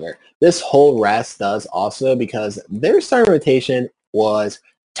Nats' favor. This whole rest does also because their starting rotation was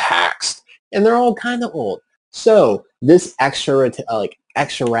taxed, and they're all kind of old. So this extra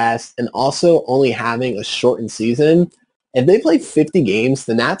rest and also only having a shortened season, if they play 50 games,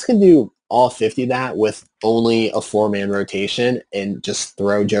 the Nats can do all 50 of that with only a 4-man rotation and just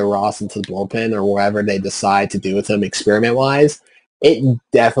throw Joe Ross into the bullpen or wherever they decide to do with him experiment-wise. It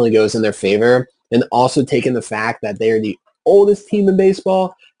definitely goes in their favor. And also taking the fact that they are the oldest team in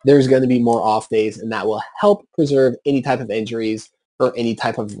baseball, there's going to be more off days, and that will help preserve any type of injuries or any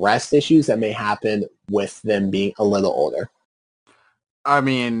type of rest issues that may happen with them being a little older. I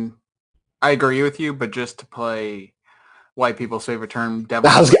mean, I agree with you, but just to play white people's favorite term, devil.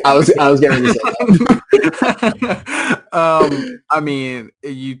 I was getting to say that. I mean,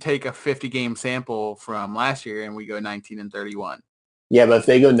 you take a 50-game sample from last year, and we go 19-31. Yeah, but if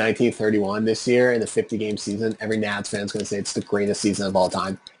they go 19-31 this year in a 50-game season, every Nats fan's going to say it's the greatest season of all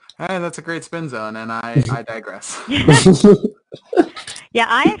time. Hey, that's a great spin zone, and I digress. Yeah,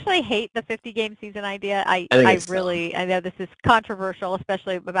 I actually hate the 50-game season idea. I know this is controversial,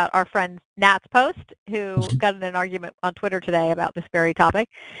 especially about our friend Nats Post, who got in an argument on Twitter today about this very topic.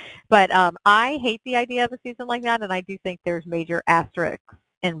 But I hate the idea of a season like that, and I do think there's major asterisks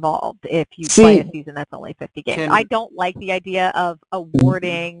involved if you play a season that's only 50 games. I don't like the idea of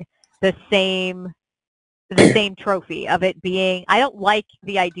awarding the same trophy, of it being, I don't like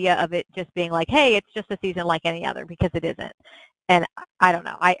the idea of it just being like, hey, it's just a season like any other, because it isn't. And I don't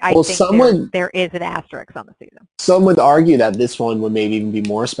know. I think there is an asterisk on the season. Some would argue that this one would maybe even be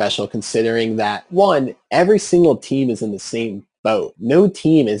more special, considering that, one, every single team is in the same boat. No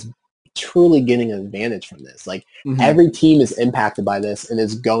team is truly getting an advantage from this. Like, every team is impacted by this and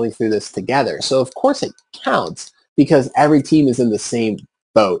is going through this together. So, of course, it counts because every team is in the same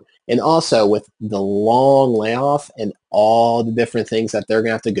boat. And also, with the long layoff and all the different things that they're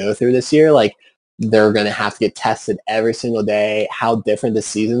going to have to go through this year, like, they're going to have to get tested every single day, how different the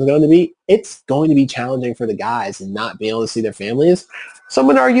season is going to be. It's going to be challenging for the guys and not being able to see their families. Some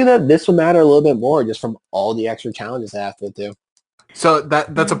would argue that this would matter a little bit more just from all the extra challenges they have to do. So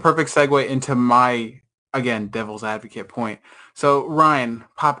that's a perfect segue into my, again, devil's advocate point. So Ryan,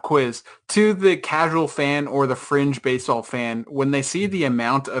 pop quiz. To the casual fan or the fringe baseball fan, when they see the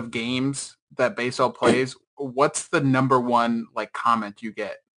amount of games that baseball plays, what's the number one comment you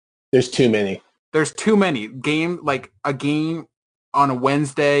get? There's too many. There's too many. A game on a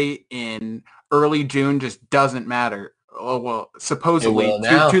Wednesday in early June just doesn't matter. Oh, well, supposedly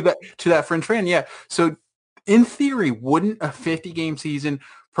to that fringe fan, yeah. So in theory, wouldn't a 50-game season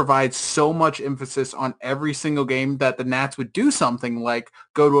provide so much emphasis on every single game that the Nats would do something like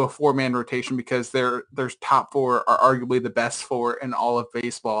go to a 4-man rotation, because their top 4 are arguably the best 4 in all of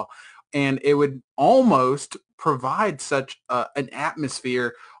baseball, and it would almost provide such an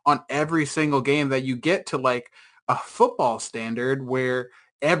atmosphere on every single game that you get to a football standard where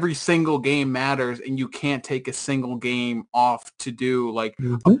every single game matters and you can't take a single game off to do a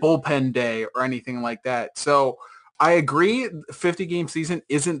bullpen day or anything like that. So I agree 50-game season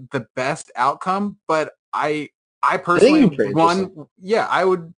isn't the best outcome, but I personally, I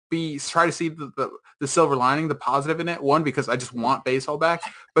would try to see the silver lining, the positive in it. One, because I just want baseball back,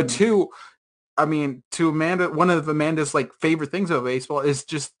 but two, I mean, to Amanda, one of Amanda's favorite things about baseball is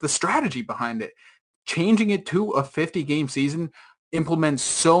just the strategy behind it. Changing it to a 50-game season implements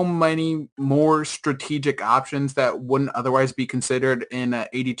so many more strategic options that wouldn't otherwise be considered in an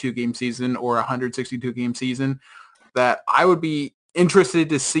 82-game season or a 162-game season, that I would be interested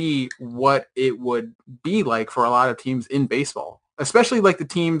to see what it would be like for a lot of teams in baseball, especially the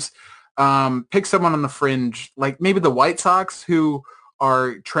teams, pick someone on the fringe, like maybe the White Sox, who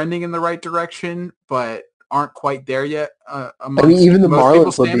are trending in the right direction, but aren't quite there yet. Even the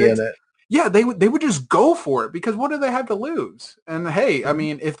Marlins would be in it. Yeah, they would just go for it, because what do they have to lose? And hey, I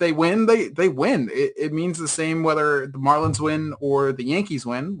mean, if they win, they win. It means the same whether the Marlins win or the Yankees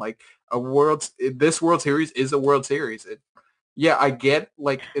win. This World Series is a World Series. I get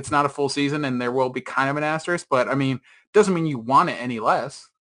it's not a full season and there will be kind of an asterisk, but I mean, doesn't mean you want it any less.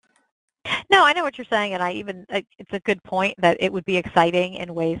 No, I know what you're saying, and it's a good point that it would be exciting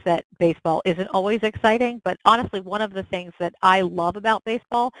in ways that baseball isn't always exciting. But honestly, one of the things that I love about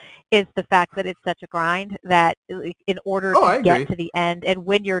baseball is the fact that it's such a grind that in order to get to the end and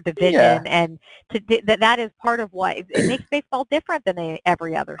win your division, and that is part of what it makes baseball different than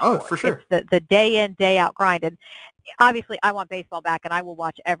every other sport. Oh, for sure. It's the day in, day out grind. And obviously, I want baseball back, and I will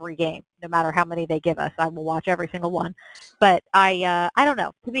watch every game, no matter how many they give us. I will watch every single one. But I don't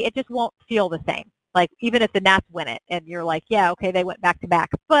know. To me, it just won't feel the same. Even if the Nats win it, and you're like, yeah, okay, they went back to back,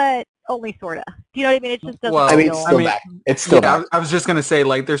 but only sorta. Do you know what I mean? It just doesn't feel. It's still back. I was just gonna say,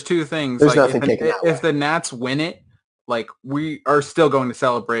 there's two things. There's nothing taken out. If the Nats win it, we are still going to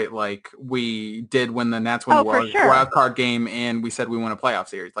celebrate like we did when the Nats won the wild card game, and we said we won a playoff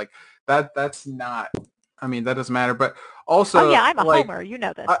series. That's not. I mean, that doesn't matter, but also... I'm a homer. You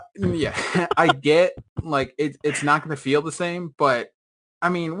know this. I get, it's not going to feel the same, but, I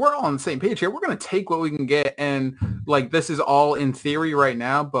mean, we're all on the same page here. We're going to take what we can get, and, this is all in theory right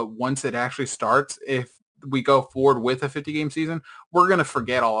now, but once it actually starts, if we go forward with a 50-game season, we're going to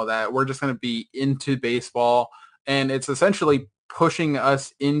forget all of that. We're just going to be into baseball, and it's essentially pushing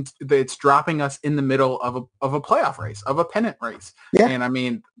us it's dropping us in the middle of a playoff race, of a pennant race. Yeah. And, I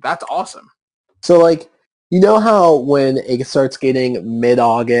mean, that's awesome. So, you know how when it starts getting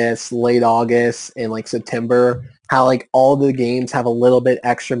mid-August, late August, and September, how all the games have a little bit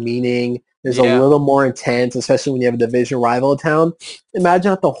extra meaning. There's a little more intense, especially when you have a division rival in town.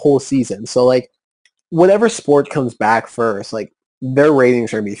 Imagine that the whole season. So whatever sport comes back first, their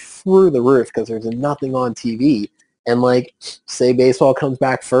ratings are going to be through the roof because there's nothing on TV. And like, say baseball comes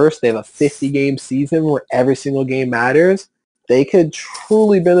back first, they have a 50-game season where every single game matters. They could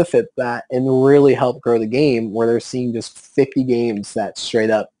truly benefit that and really help grow the game where they're seeing just 50 games that straight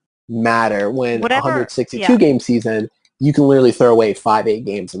up matter when 162-game season, you can literally throw away 5-8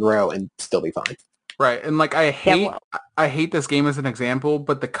 games in a row and still be fine. Right, and like I hate this game as an example,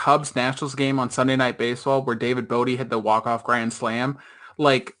 but the Cubs-Nationals game on Sunday Night Baseball where David Bodie hit the walk-off grand slam,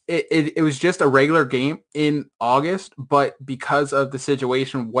 like it was just a regular game in August, but because of the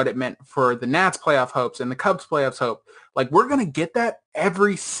situation, what it meant for the Nats playoff hopes and the Cubs playoffs hope, like we're going to get that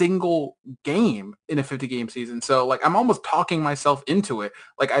every single game in a 50-game season. So like I'm almost talking myself into it.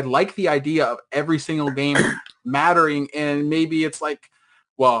 Like I like the idea of every single game mattering, and maybe it's like,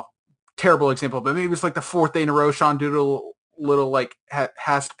 well, terrible example, but maybe it's like the fourth day in a row Sean Doolittle like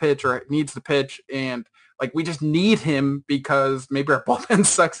has to pitch or needs to pitch, and like we just need him because maybe our bullpen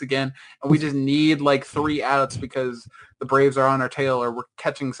sucks again, and we just need like 3 outs because the Braves are on our tail or we're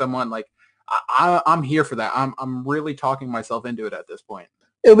catching someone. Like I'm here for that. I'm really talking myself into it at this point.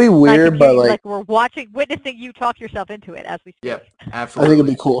 It'll be weird, but like we're witnessing you talk yourself into it as we speak. Yeah, absolutely. I think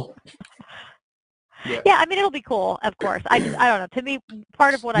it'd be cool. Yeah, I mean it'll be cool, of course. I don't know. To me,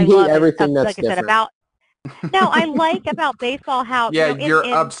 part of what I hate love everything is, that's like I said, different. about. No, I like about baseball how you're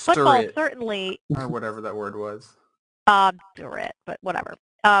in obstinate. football certainly or whatever that word was. Obdurate, but whatever.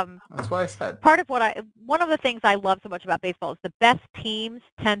 That's what I said. One of the things I love so much about baseball is the best teams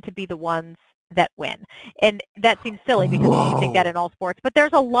tend to be the ones that win, and that seems silly because you think that in all sports. But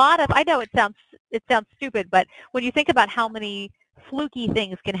there's a lot of, I know it sounds stupid, but when you think about how many fluky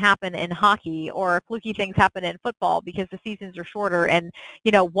things can happen in hockey or fluky things happen in football because the seasons are shorter, and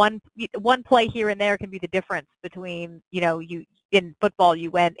one play here and there can be the difference between you in football you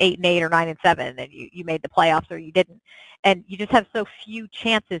went 8-8 or 9-7 and you made the playoffs or you didn't, and you just have so few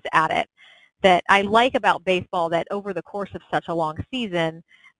chances at it. That I like about baseball that over the course of such a long season,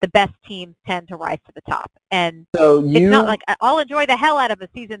 the best teams tend to rise to the top. And so it's not like I'll enjoy the hell out of a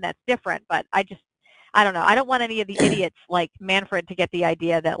season that's different, but I don't know. I don't want any of the idiots like Manfred to get the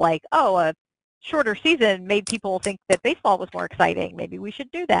idea that like, oh, a shorter season made people think that baseball was more exciting. Maybe we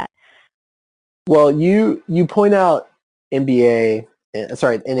should do that. Well, you point out NHL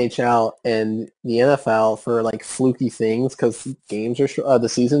and the NFL for like fluky things because games are the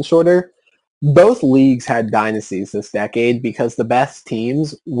season's shorter. Both leagues had dynasties this decade because the best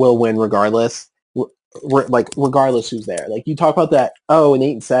teams will win regardless. Regardless who's there. Like you talk about that, an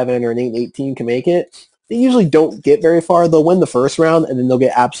 8-7 or an 8-18 can make it. They usually don't get very far. They'll win the first round and then they'll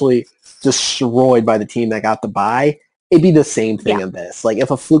get absolutely destroyed by the team that got the bye. It'd be the same thing in this. Like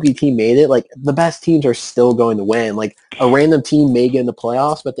if a fluky team made it, like the best teams are still going to win. Like a random team may get in the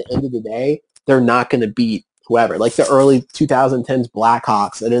playoffs, but at the end of the day, they're not going to beat whoever. Like the early 2010s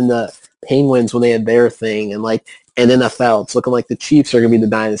Blackhawks and then the Penguins when they had their thing, and like in NFL, it's looking like the Chiefs are going to be the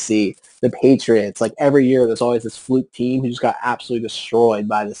dynasty. The Patriots, like every year, there's always this fluke team who just got absolutely destroyed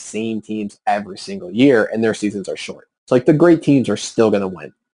by the same teams every single year, and their seasons are short. So like the great teams are still going to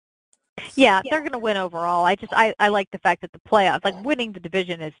win. Yeah, they're going to win overall. I like the fact that the playoffs, like winning the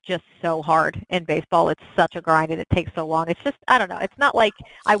division is just so hard in baseball. It's such a grind and it takes so long. It's just, I don't know. It's not like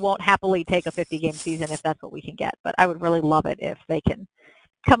I won't happily take a 50-game season if that's what we can get, but I would really love it if they can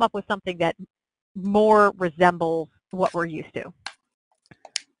come up with something that more resembles what we're used to.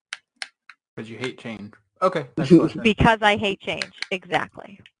 Because you hate change. Okay. Next question. Because I hate change.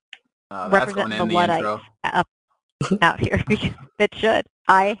 Exactly. That's going in the intro. Out here because it should.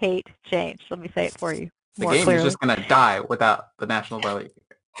 I hate change. Let me say it for you. The game is just going to die without the National League.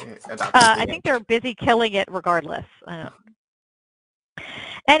 I think they're busy killing it regardless.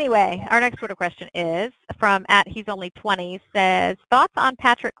 Anyway, our next Twitter question is from @he'sonly20, says, thoughts on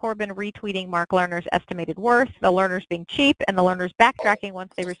Patrick Corbin retweeting Mark Lerner's estimated worth, the Lerners being cheap, and the Lerners backtracking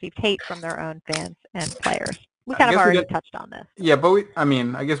once they received hate from their own fans and players. We kind of already touched on this. Yeah, but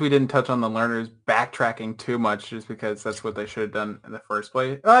I guess we didn't touch on the Lerners backtracking too much just because that's what they should have done in the first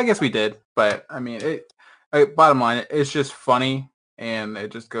place. Well, I guess we did, but I mean, bottom line, it's just funny, and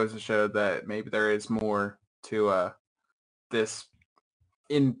it just goes to show that maybe there is more to this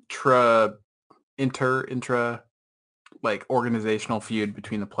intra like organizational feud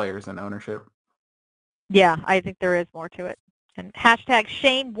between the players and ownership. Yeah, I think there is more to it. And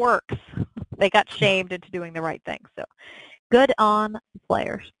 #shame works. They got shamed into doing the right thing. So good on the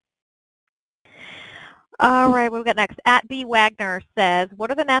players. All right, what we got next? @B Wagner says,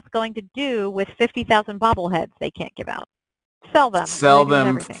 what are the Nats going to do with 50,000 bobbleheads they can't give out? Sell them. Sell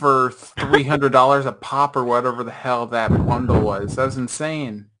them for $300 a pop or whatever the hell that bundle was. That was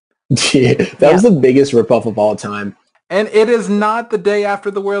insane. Yeah, that was the biggest ripoff of all time. And it is not the day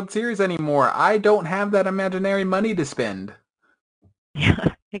after the World Series anymore. I don't have that imaginary money to spend.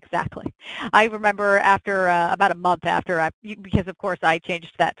 Yeah, exactly. I remember after about a month after because of course I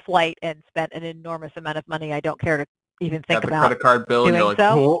changed that flight and spent an enormous amount of money I don't care to even think Got the about credit card bill and doing you're like,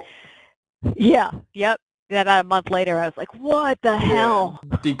 so. cool. Yeah, yep. Then about a month later, I was like, what the hell?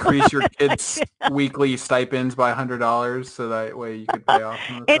 Decrease your kids' weekly stipends by $100 so that way you could pay off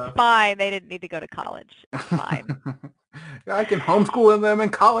some of the It's stuff. fine. They didn't need to go to college. It's fine. I can homeschool them in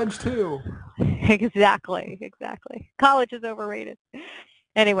college too. Exactly. College is overrated.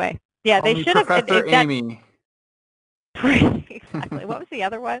 Anyway, yeah, Call they me should have. Professor Amy. Exactly. What was the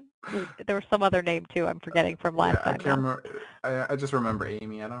other one? There was some other name too. I'm forgetting from last I time. can't remember. I just remember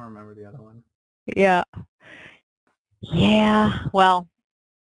Amy. I don't remember the other one. Yeah. Yeah. Well,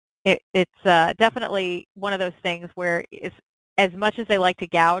 it's definitely one of those things where it's, as much as they like to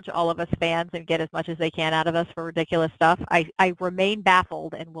gouge all of us fans and get as much as they can out of us for ridiculous stuff, I remain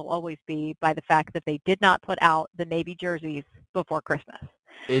baffled and will always be by the fact that they did not put out the Navy jerseys before Christmas.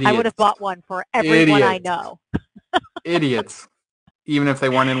 Idiots. I would have bought one for everyone I know. Idiots. Even if they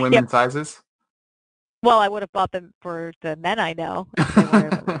weren't in women's sizes? Well, I would have bought them for the men I know if they were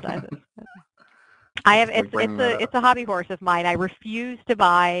in women's sizes. I have it's a hobby horse of mine. I refuse to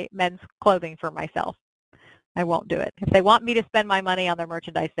buy men's clothing for myself. I won't do it. If they want me to spend my money on their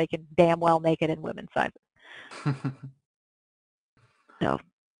merchandise, they can damn well make it in women's sizes. So,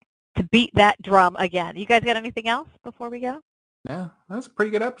 to beat that drum again. You guys got anything else before we go? Yeah, that's a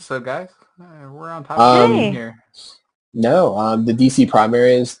pretty good episode, guys. We're on top of the game here. No, the DC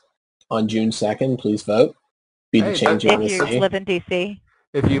primary is on June 2nd. Please vote. Be the change you want to see. If you live in DC.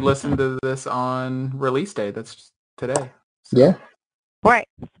 If you listen to this on release day, that's today. So. Yeah. Right.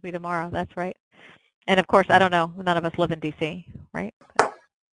 This will be tomorrow. That's right. And of course, I don't know. None of us live in DC, right?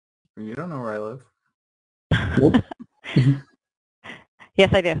 You don't know where I live. Nope. Yes,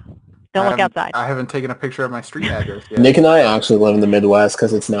 I do. Don't look outside. I haven't taken a picture of my street address yet. Nick and I actually live in the Midwest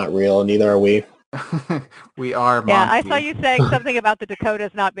because it's not real. Neither are we. We are. Yeah, I saw you saying something about the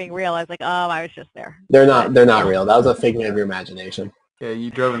Dakotas not being real. I was like, oh, I was just there. They're not real. That was a figment of your imagination. Yeah,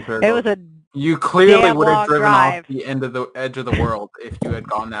 you drove in circles. It was a You clearly would have driven drive. off the edge of the world if you had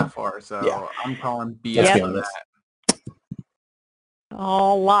gone that far. So yeah. I'm calling BS Let's on be that.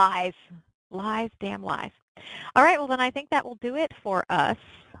 Oh, lies. Lies, damn lies. All right, well, then I think that will do it for us.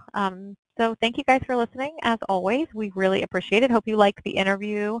 So thank you guys for listening. As always, we really appreciate it. Hope you liked the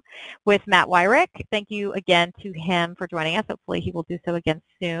interview with Matt Weyrich. Thank you again to him for joining us. Hopefully he will do so again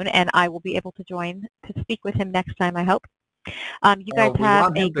soon, and I will be able to join to speak with him next time, I hope. You guys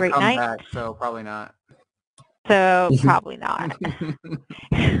have a great night. Back, so probably not. So probably not.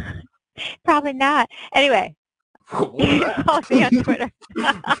 Probably not. Anyway, you can follow me on Twitter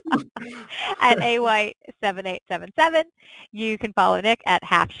at awhite7877. You can follow Nick at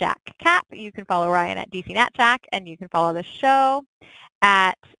HalfShackCap. You can follow Ryan at DCNatShack, and you can follow the show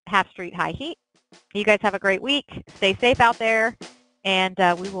at Half Street High Heat. You guys have a great week. Stay safe out there, and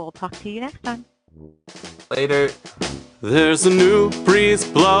we will talk to you next time. Later. There's a new breeze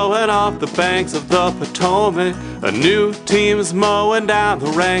blowing off the banks of the Potomac. A new team's mowing down the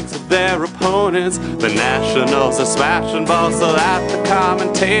ranks of their opponents. The Nationals are smashing balls so that the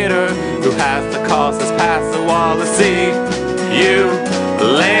commentator who has the calls has passed the wall to see you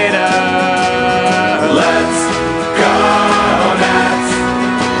later. Let's go, Nats.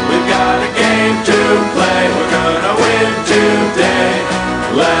 We've got a game to play. We're gonna win today.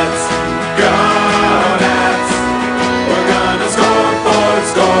 Let's go.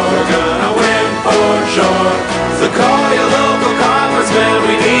 We're gonna win for sure. So call your local congressman.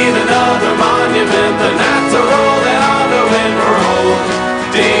 We need another monument. The Nats are rolling on to win for old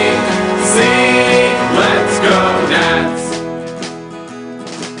DC. Let's go, Nats.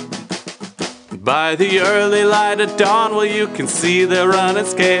 By the early light of dawn, well, you can see they're running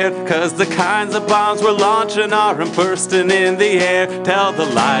scared, 'cause the kinds of bombs we're launching aren't bursting in the air. Tell the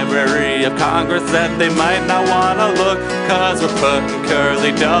Library of Congress that they might not want to look, 'cause we're putting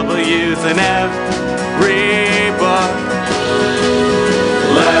curly W's in every book.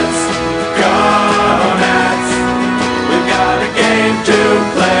 Let's go, Nats. We've got a game to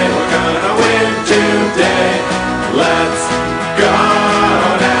play. We're gonna win today. Let's go,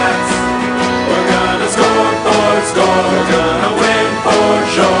 Nats. We're gonna score, we're gonna win for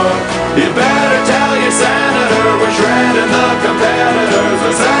sure. You better tell your senator we're shredding the competitors.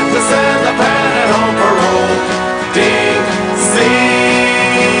 We're set to send the pennant home for old DC.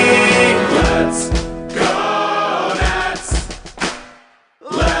 Let's go, Nats.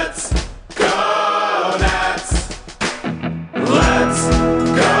 Let's go.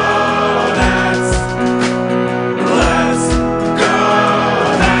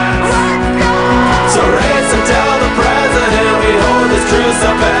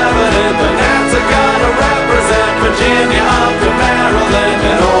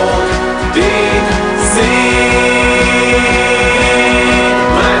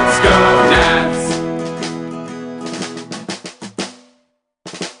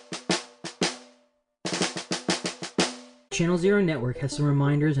 has some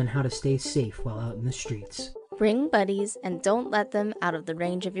reminders on how to stay safe while out in the streets. Bring buddies and don't let them out of the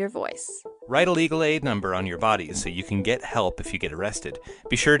range of your voice. Write a legal aid number on your bodies so you can get help if you get arrested.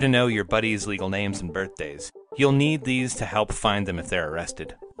 Be sure to know your buddies' legal names and birthdays. You'll need these to help find them if they're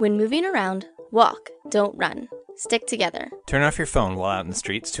arrested. When moving around, walk, don't run. Stick together. Turn off your phone while out in the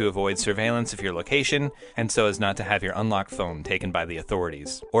streets to avoid surveillance of your location and so as not to have your unlocked phone taken by the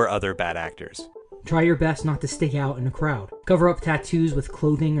authorities or other bad actors. Try your best not to stick out in a crowd. Cover up tattoos with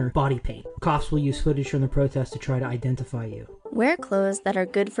clothing or body paint. Cops will use footage from the protest to try to identify you. Wear clothes that are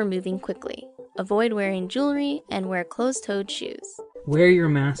good for moving quickly. Avoid wearing jewelry and wear closed-toed shoes. Wear your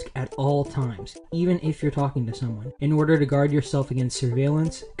mask at all times, even if you're talking to someone, in order to guard yourself against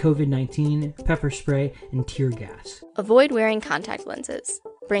surveillance, COVID-19, pepper spray, and tear gas. Avoid wearing contact lenses.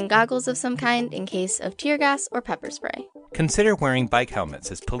 Bring goggles of some kind in case of tear gas or pepper spray. Consider wearing bike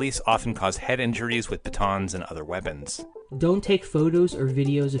helmets, as police often cause head injuries with batons and other weapons. Don't take photos or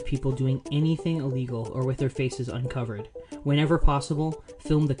videos of people doing anything illegal or with their faces uncovered. Whenever possible,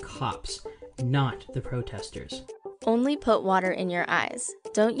 film the cops, not the protesters. Only put water in your eyes.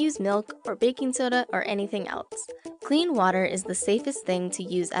 Don't use milk or baking soda or anything else. Clean water is the safest thing to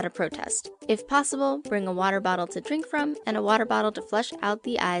use at a protest. If possible, bring a water bottle to drink from and a water bottle to flush out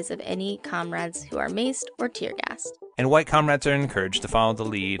the eyes of any comrades who are maced or tear gassed. And white comrades are encouraged to follow the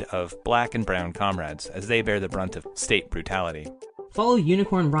lead of black and brown comrades, as they bear the brunt of state brutality. Follow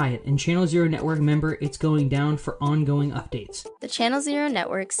Unicorn Riot and Channel Zero Network member It's Going Down for ongoing updates. The Channel Zero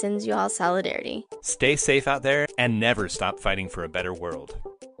Network sends you all solidarity. Stay safe out there and never stop fighting for a better world.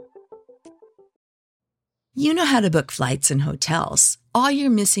 You know how to book flights and hotels. All you're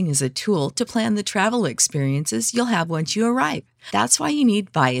missing is a tool to plan the travel experiences you'll have once you arrive. That's why you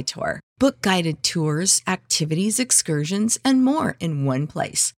need Viator. Book guided tours, activities, excursions, and more in one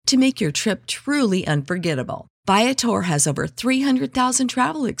place to make your trip truly unforgettable. Viator has over 300,000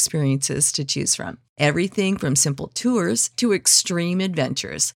 travel experiences to choose from. Everything from simple tours to extreme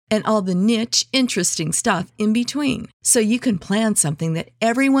adventures and all the niche, interesting stuff in between. So you can plan something that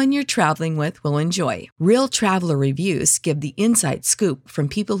everyone you're traveling with will enjoy. Real traveler reviews give the inside scoop from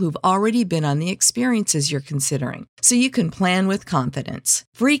people who've already been on the experiences you're considering. So you can plan with confidence.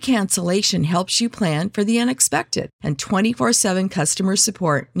 Free cancellation helps you plan for the unexpected. And 24/7 customer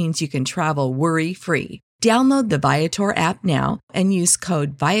support means you can travel worry-free. Download the Viator app now and use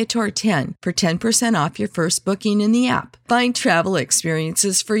code Viator10 for 10% off your first booking in the app. Find travel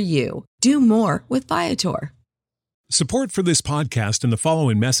experiences for you. Do more with Viator. Support for this podcast and the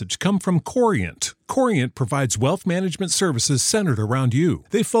following message come from Corient. Corient provides wealth management services centered around you.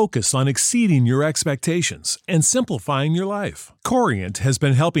 They focus on exceeding your expectations and simplifying your life. Corient has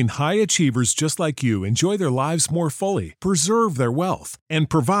been helping high achievers just like you enjoy their lives more fully, preserve their wealth, and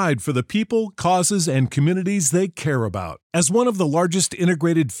provide for the people, causes, and communities they care about. As one of the largest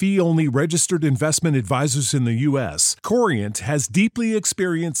integrated fee-only registered investment advisors in the U.S., Corient has deeply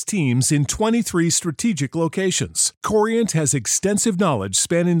experienced teams in 23 strategic locations. Corient has extensive knowledge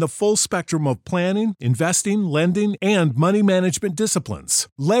spanning the full spectrum of planning, investing, lending, and money management disciplines.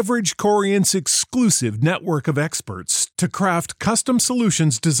 Leverage Corient's exclusive network of experts to craft custom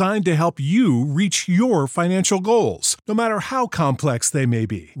solutions designed to help you reach your financial goals, no matter how complex they may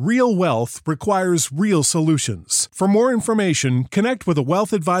be. Real wealth requires real solutions. For more information, connect with a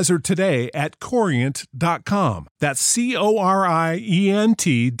wealth advisor today at Corient.com. That's Corient.com.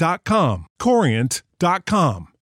 Corient.com.